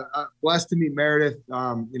blessed to meet Meredith.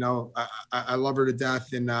 I love her to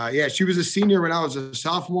death. And she was a senior when I was a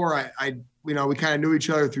sophomore. We kind of knew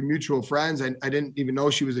each other through mutual friends. I didn't even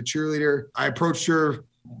know she was a cheerleader. I approached her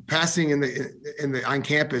passing on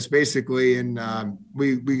campus basically. And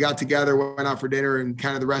we got together, went out for dinner, and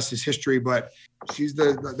kind of the rest is history, but she's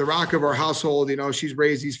the rock of our household. She's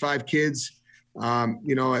raised these 5 kids. We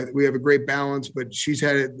have a great balance, but she's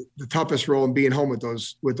had the toughest role in being home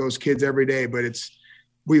with those kids every day. But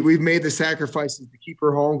we've made the sacrifices to keep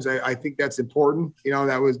her home because I think that's important.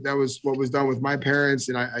 That was what was done with my parents,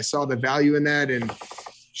 and I saw the value in that. And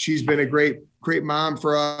she's been a great mom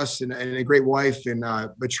for us and a great wife. And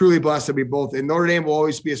but truly blessed that we both. And Notre Dame will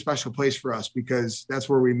always be a special place for us because that's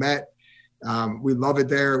where we met. We love it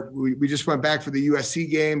there. We just went back for the USC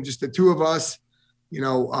game, just the 2 of us.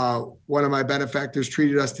 One of my benefactors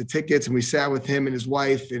treated us to tickets, and we sat with him and his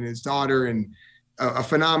wife and his daughter, and a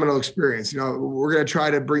phenomenal experience. We're going to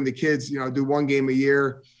try to bring the kids, do 1 game a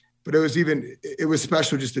year. But it was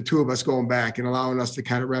special just the two of us going back and allowing us to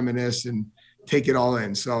kind of reminisce and take it all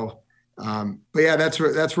in. So, but yeah, that's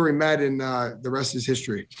where we met, and the rest is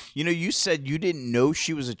history. You said you didn't know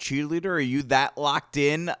she was a cheerleader. Are you that locked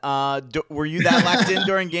in? Were you that locked in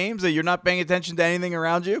during games that you're not paying attention to anything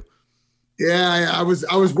around you? Yeah, I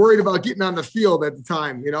was worried about getting on the field at the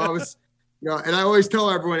time. I was, and I always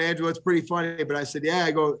tell everyone, Angela, it's pretty funny, but I said, yeah,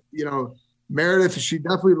 I go, Meredith, she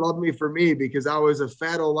definitely loved me for me because I was a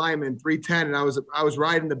fat old lineman, 310, and I was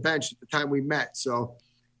riding the bench at the time we met. So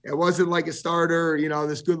it wasn't like a starter,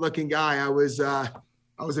 this good looking guy. I was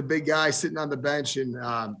a big guy sitting on the bench. And,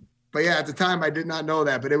 but yeah, at the time I did not know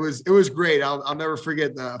that, but it was great. I'll never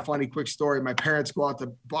forget the funny quick story. My parents go out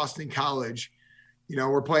to Boston College,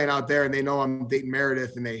 we're playing out there and they know I'm dating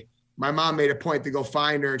Meredith, and my mom made a point to go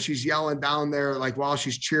find her, and she's yelling down there like while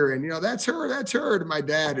she's cheering, that's her to my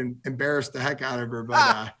dad, and embarrassed the heck out of her.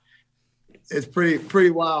 But it's pretty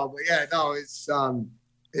wild. But yeah, no, it's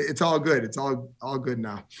all good. It's all good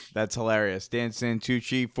now. That's hilarious. Dan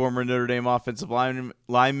Santucci, former Notre Dame offensive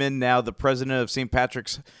lineman, now the president of St.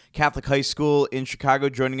 Patrick's Catholic High School in Chicago,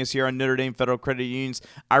 joining us here on Notre Dame Federal Credit Union's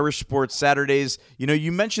Irish Sports Saturdays.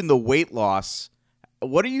 You mentioned the weight loss.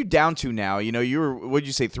 What are you down to now? You were, what'd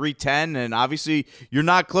you say, 310? And obviously you're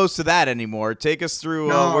not close to that anymore. Take us through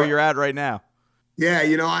where you're at right now. Yeah,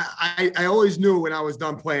 I always knew when I was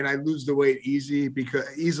done playing, I'd lose the weight easily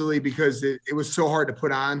because it was so hard to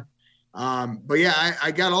put on. But yeah, I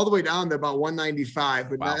got all the way down to about 195,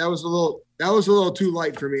 but wow. that was a little too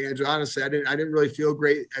light for me, Andrew. Honestly, I didn't really feel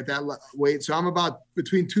great at that weight. So I'm about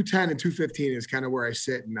between 210 and 215 is kind of where I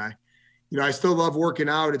sit. And I still love working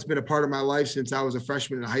out. It's been a part of my life since I was a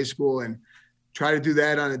freshman in high school, and try to do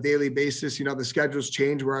that on a daily basis. The schedules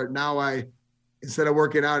change where now instead of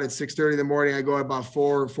working out at 6:30 in the morning, I go at about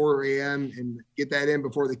 4 a.m. and get that in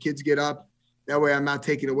before the kids get up. That way I'm not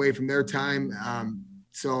taking away from their time.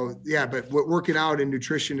 So yeah, but working out and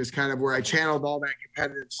nutrition is kind of where I channeled all that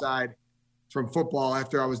competitive side from football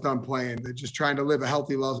after I was done playing, just trying to live a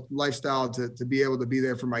healthy lifestyle to be able to be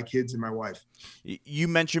there for my kids and my wife. You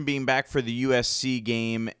mentioned being back for the USC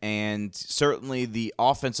game, and certainly the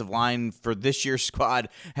offensive line for this year's squad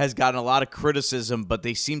has gotten a lot of criticism, but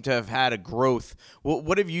they seem to have had a growth.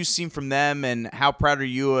 What have you seen from them, and how proud are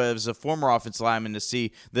you as a former offensive lineman to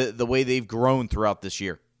see the way they've grown throughout this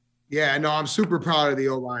year? Yeah, no, I'm super proud of the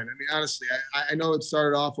O-line. I mean, honestly, I know it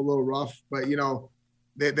started off a little rough, but,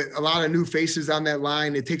 a lot of new faces on that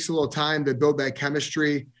line. It takes a little time to build that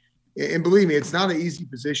chemistry. And believe me, it's not an easy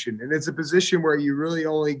position. And it's a position where you really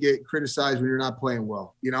only get criticized when you're not playing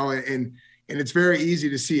well, and it's very easy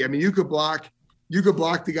to see. I mean, you could block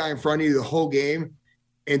the guy in front of you the whole game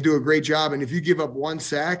and do a great job. And if you give up one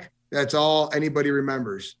sack, that's all anybody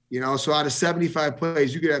remembers, So out of 75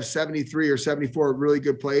 plays, you could have 73 or 74 really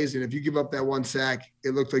good plays. And if you give up that one sack,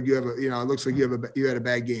 it looks like you had a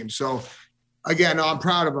bad game. So again, I'm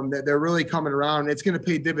proud of them that they're really coming around. It's going to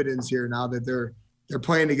pay dividends here now that they're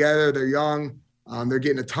playing together. They're young. They're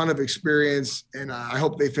getting a ton of experience, and I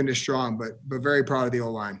hope they finish strong, but very proud of the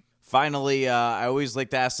O-line. Finally, I always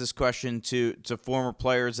like to ask this question to former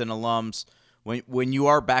players and alums. When you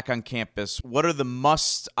are back on campus, what are the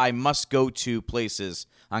must go to places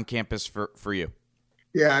on campus for you?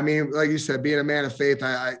 Yeah, I mean, like you said, being a man of faith,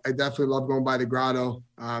 I definitely love going by the grotto.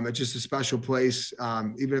 It's just a special place,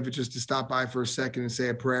 even if it's just to stop by for a second and say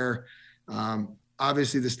a prayer.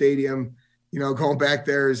 Obviously, the stadium, going back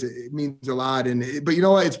there it means a lot. But you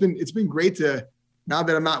know what? It's been great to, now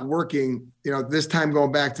that I'm not working, this time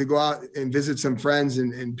going back to go out and visit some friends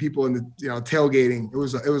and people in the tailgating. It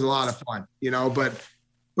was a lot of fun,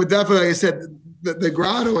 But definitely, like I said, the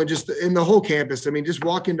grotto and just in the whole campus. I mean, just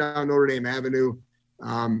walking down Notre Dame Avenue.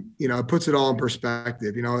 It puts it all in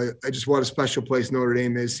perspective. Just what a special place Notre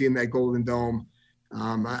Dame is, seeing that Golden Dome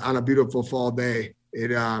on a beautiful fall day. I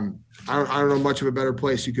don't know much of a better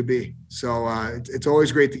place you could be. So it's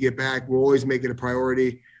always great to get back. We'll always make it a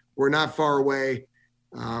priority. We're not far away,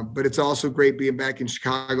 but it's also great being back in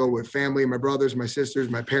Chicago with family, my brothers, my sisters,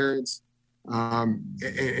 my parents,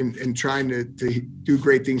 and trying to do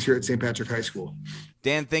great things here at St. Patrick High School.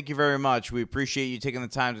 Dan, thank you very much. We appreciate you taking the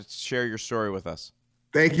time to share your story with us.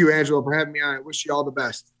 Thank you, Angelo, for having me on. I wish you all the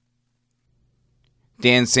best.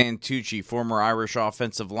 Dan Santucci, former Irish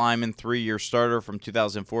offensive lineman, 3-year starter from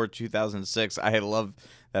 2004 to 2006. I love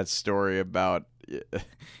that story about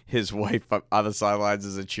his wife on the sidelines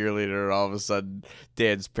as a cheerleader, and all of a sudden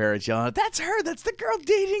Dan's parents yelling, "That's her! That's the girl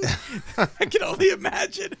dating!" I can only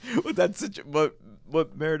imagine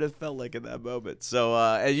what Meredith felt like in that moment.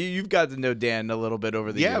 So you've got to know Dan a little bit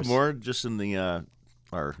over the years. Yeah, more just in the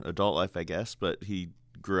our adult life, I guess. But he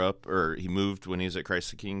grew up, or he moved when he was at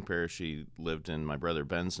Christ the King Parish. He lived in my brother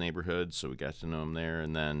Ben's neighborhood, so we got to know him there.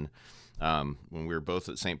 And then when we were both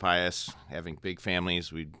at St. Pius, having big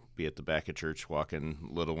families, we'd be at the back of church walking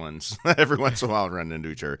little ones every once in a while and run into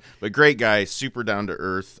each other. But great guy, super down to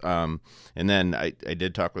earth. And then I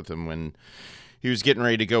did talk with him when he was getting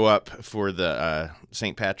ready to go up for the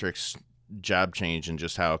St. Patrick's job change, and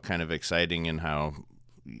just how kind of exciting and how,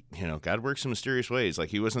 God works in mysterious ways. Like,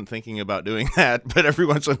 he wasn't thinking about doing that, but every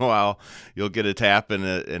once in a while you'll get a tap and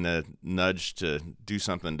a nudge to do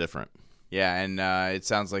something different. Yeah, and it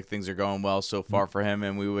sounds like things are going well so far for him,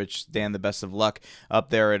 and we wish Dan the best of luck up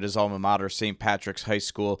there at his alma mater, St. Patrick's High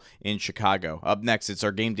School in Chicago. Up next, it's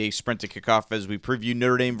our game day sprint to kick off as we preview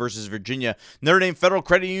Notre Dame versus Virginia. Notre Dame Federal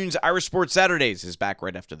Credit Union's Irish Sports Saturdays is back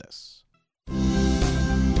right after this.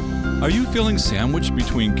 Are you feeling sandwiched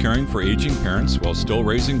between caring for aging parents while still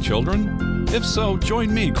raising children? If so,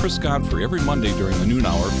 join me, Chris Godfrey, every Monday during the noon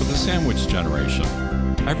hour for the Sandwich Generation.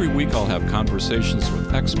 Every week I'll have conversations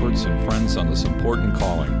with experts and friends on this important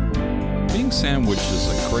calling. Being sandwiched is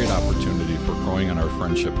a great opportunity for growing in our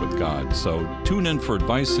friendship with God, so tune in for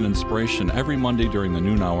advice and inspiration every Monday during the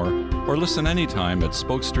noon hour, or listen anytime at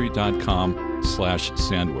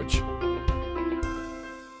spokestreet.com/sandwich.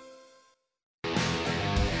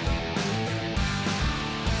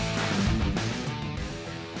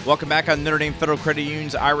 Welcome back on Notre Dame Federal Credit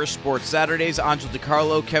Union's Irish Sports Saturdays. Angelo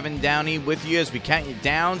DiCarlo, Kevin Downey with you as we count you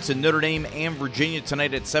down to Notre Dame and Virginia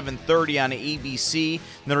tonight at 7:30 on ABC.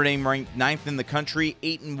 Notre Dame ranked 9th in the country,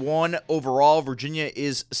 8-1 overall. Virginia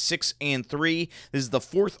is 6-3. This is the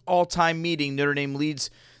 4th all-time meeting. Notre Dame leads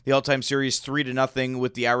the all-time series 3-0,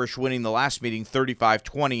 with the Irish winning the last meeting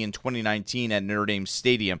 35-20 in 2019 at Notre Dame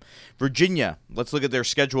Stadium. Virginia, let's look at their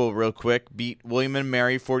schedule real quick. Beat William &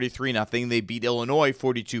 Mary 43-0. They beat Illinois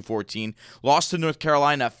 42-14. Lost to North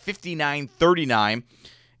Carolina 59-39.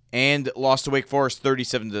 And lost to Wake Forest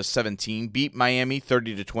 37-17. Beat Miami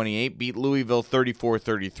 30-28. Beat Louisville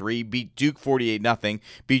 34-33. Beat Duke 48-0.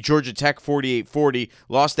 Beat Georgia Tech 48-40.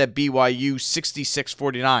 Lost at BYU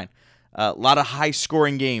 66-49. A lot of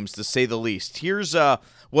high-scoring games, to say the least. Here's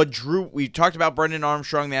what Drew. We talked about Brendan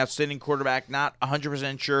Armstrong, the outstanding quarterback. Not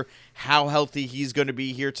 100% sure how healthy he's going to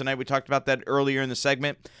be here tonight. We talked about that earlier in the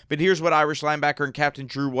segment. But here's what Irish linebacker and captain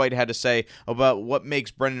Drew White had to say about what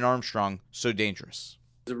makes Brendan Armstrong so dangerous.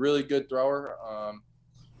 He's a really good thrower.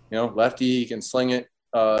 Lefty, he can sling it.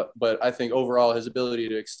 But I think overall his ability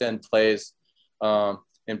to extend plays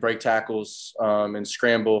and break tackles and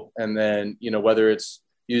scramble, and then, whether it's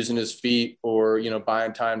using his feet or,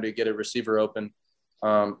 buying time to get a receiver open,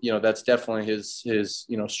 that's definitely his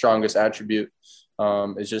strongest attribute,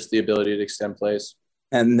 is just the ability to extend plays.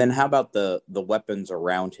 And then how about the weapons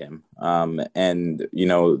around him and,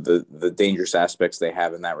 the dangerous aspects they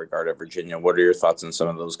have in that regard at Virginia? What are your thoughts on some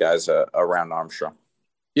of those guys around Armstrong?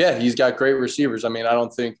 Yeah, he's got great receivers. I mean, I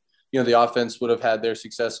don't think, the offense would have had their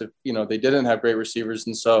success if, they didn't have great receivers.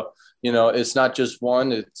 And so, it's not just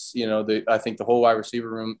one. It's, I think the whole wide receiver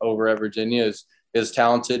room over at Virginia is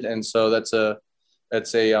talented. And so that's a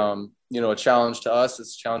challenge to us.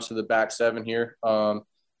 It's a challenge to the back seven here to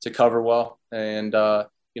cover well. And, but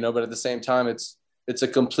at the same time, it's a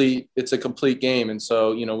complete game. And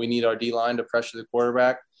so, we need our D-line to pressure the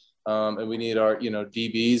quarterback. And we need our,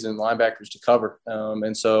 DBs and linebackers to cover.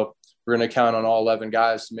 And so we're going to count on all 11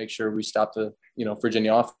 guys to make sure we stop the,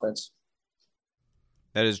 Virginia offense.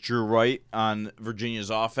 That is Drew White on Virginia's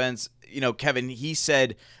offense. Kevin, he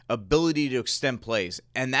said ability to extend plays,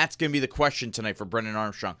 and that's going to be the question tonight for Brendan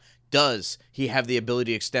Armstrong. Does he have the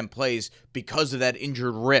ability to extend plays because of that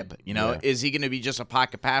injured rib? Is he going to be just a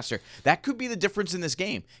pocket passer? That could be the difference in this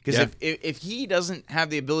game. Because if he doesn't have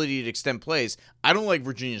the ability to extend plays, I don't like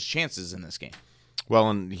Virginia's chances in this game. Well,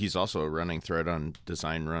 and he's also a running threat on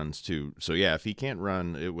design runs too. So yeah, if he can't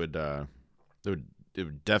run, it would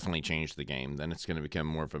definitely change the game. Then it's going to become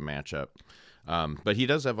more of a matchup. But he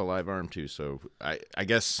does have a live arm too. So I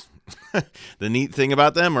guess the neat thing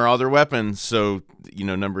about them are all their weapons. So,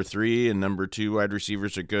 number 3 and number 2 wide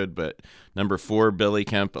receivers are good, but number 4, Billy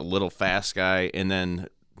Kemp, a little fast guy. And then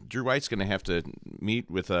Drew White's going to have to meet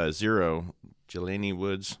with 0, Jelani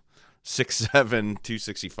Woods, 6'7",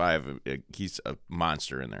 265. He's a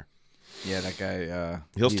monster in there. Yeah, that guy.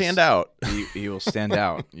 He'll stand out. He will stand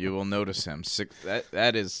out. You will notice him.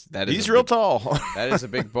 That is. He's real tall. That is a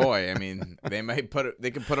big boy. I mean, they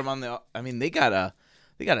could put him on the. I mean, they got a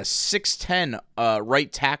 6'10"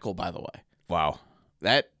 right tackle. By the way. Wow.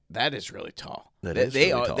 That is really tall. They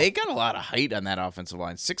got a lot of height on that offensive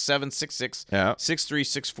line. 6'7", 6'6", 6'3",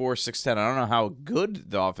 6'4", 6'10". I don't know how good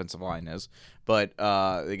the offensive line is, but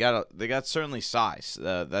they got certainly size.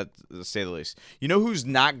 That to say the least. You know who's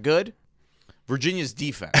not good? Virginia's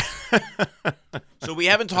defense. So we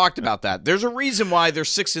haven't talked about that. There's a reason why they're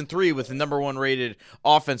 6-3 with the number 1 rated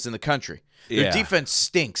offense in the country. Their defense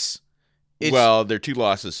stinks. Well, their 2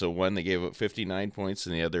 losses. So one, they gave up 59 points,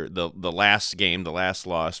 and the other, the last game, the last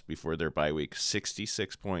loss before their bye week,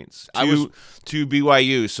 66 points to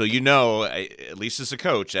BYU. So at least as a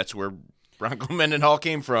coach, that's where Bronco Mendenhall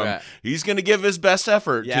came from. Right. He's going to give his best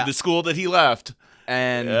effort to the school that he left.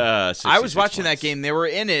 And I was watching that game. They were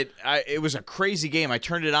in it. It was a crazy game. I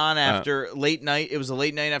turned it on after late night. It was a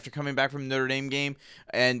late night after coming back from the Notre Dame game.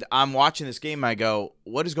 And I'm watching this game. I go,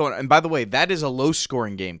 what is going on? And by the way, that is a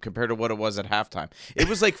low-scoring game compared to what it was at halftime. It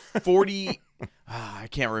was like 40 I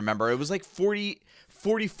can't remember. It was like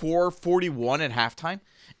 44, 41 at halftime.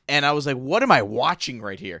 And I was like, what am I watching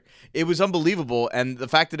right here? It was unbelievable. And the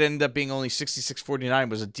fact that it ended up being only 66-49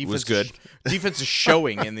 was a defense. Was good. Defense is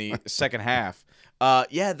showing in the second half.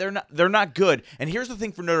 They're not good. And here's the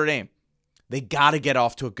thing for Notre Dame. They got to get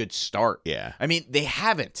off to a good start. Yeah. I mean, they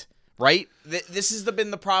haven't, right? This has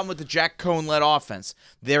been the problem with the Jack Cohn-led offense.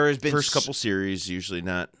 There has been first couple series, usually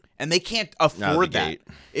not. And they can't afford that.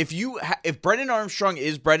 If Brennan Armstrong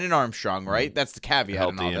is Brennan Armstrong, right? That's the caveat.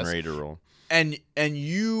 Healthy and ready to roll. And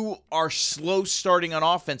you are slow starting on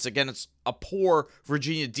offense against a poor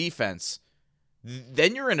Virginia defense,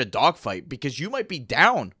 then you're in a dogfight because you might be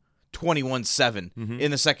down 21-7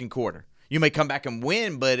 in the second quarter. You may come back and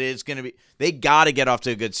win, but it's going to be – they got to get off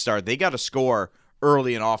to a good start. They got to score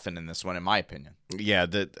early and often in this one, in my opinion. Yeah,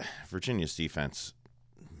 Virginia's defense,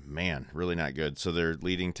 man, really not good. So their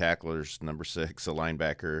leading tacklers, number 6, a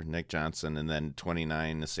linebacker, Nick Johnson, and then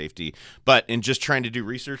 29, a safety. But in just trying to do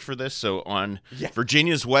research for this, so on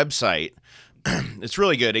Virginia's website – it's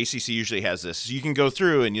really good. ACC usually has this. You can go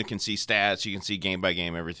through and you can see stats. You can see game by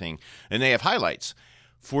game everything. And they have highlights.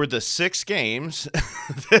 For the 6 games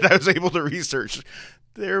that I was able to research,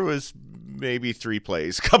 there was maybe 3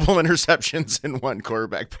 plays, a couple interceptions, and 1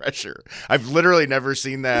 quarterback pressure. I've literally never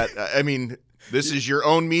seen that. I mean, this is your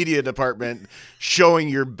own media department showing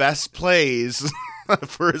your best plays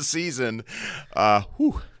for a season. Not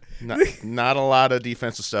a lot of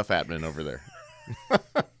defensive stuff happening over there.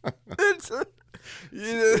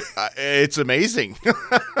 It's amazing.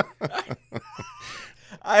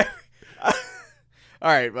 All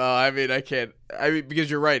right. Well, I mean, because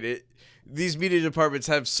you're right. These media departments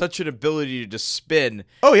have such an ability to spin.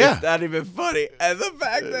 Oh, yeah. It's not even funny. And the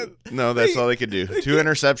fact that... No, that's all they could do. 2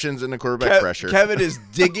 interceptions and a quarterback pressure. Kevin is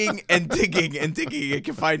digging and digging and digging and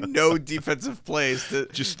can find no defensive plays.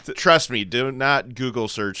 Trust me, do not Google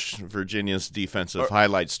search Virginia's defensive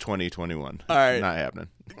highlights 2021. All right. Not happening.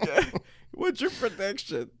 What's your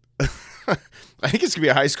prediction? I think it's going to be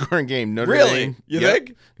a high-scoring game. Notre Dame, you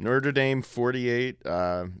think? Notre Dame 48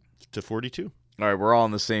 to 42. All right, we're all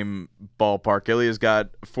in the same ballpark. Ilya's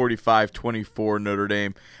got 45-24 Notre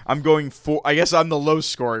Dame. I'm going I guess I'm the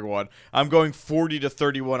low-scoring one. I'm going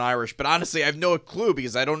 40-31 Irish. But honestly, I have no clue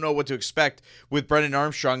because I don't know what to expect with Brennan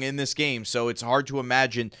Armstrong in this game. So it's hard to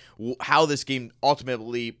imagine how this game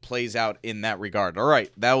ultimately plays out in that regard. All right,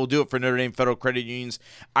 that will do it for Notre Dame Federal Credit Union's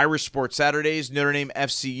Irish Sports Saturdays. Notre Dame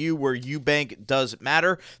FCU, where UBank does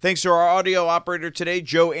matter. Thanks to our audio operator today,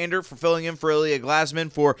 Joe Ander, for filling in for Ilya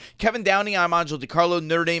Glasman. For Kevin Downey, I'm Angelo DiCarlo.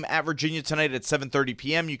 Notre Dame at Virginia tonight at 7:30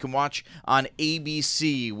 p.m. You can watch on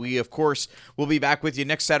ABC. We, of course, will be back with you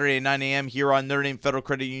next Saturday at 9 a.m. here on Notre Dame Federal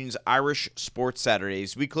Credit Union's Irish Sports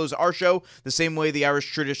Saturdays. We close our show the same way the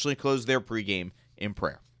Irish traditionally close their pregame, in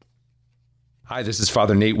prayer. Hi, this is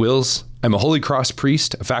Father Nate Wills. I'm a Holy Cross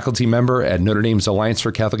priest, a faculty member at Notre Dame's Alliance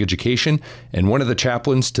for Catholic Education, and one of the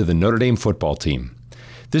chaplains to the Notre Dame football team.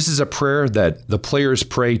 This is a prayer that the players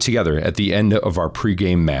pray together at the end of our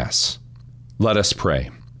pregame Mass. Let us pray.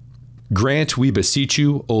 Grant, we beseech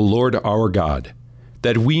you, O Lord our God,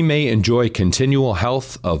 that we may enjoy continual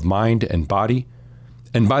health of mind and body,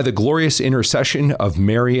 and by the glorious intercession of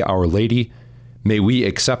Mary our Lady, may we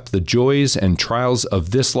accept the joys and trials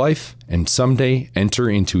of this life and someday enter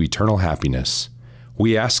into eternal happiness.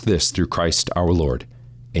 We ask this through Christ our Lord.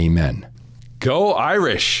 Amen. Go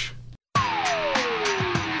Irish!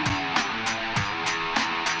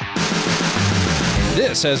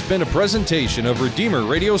 This has been a presentation of Redeemer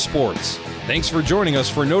Radio Sports. Thanks for joining us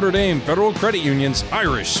for Notre Dame Federal Credit Union's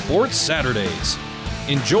Irish Sports Saturdays.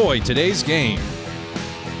 Enjoy today's game.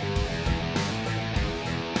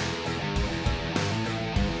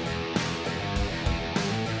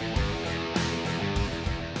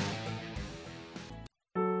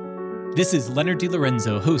 This is Leonard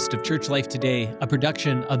DiLorenzo, host of Church Life Today, a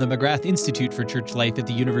production of the McGrath Institute for Church Life at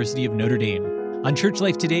the University of Notre Dame. On Church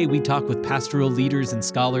Life Today, we talk with pastoral leaders and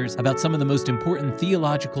scholars about some of the most important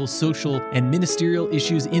theological, social, and ministerial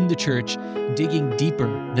issues in the church, digging deeper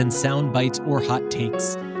than sound bites or hot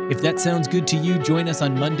takes. If that sounds good to you, join us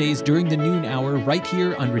on Mondays during the noon hour right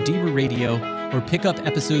here on Redeemer Radio, or pick up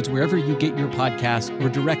episodes wherever you get your podcasts or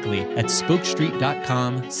directly at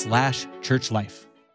spokestreet.com/churchlife.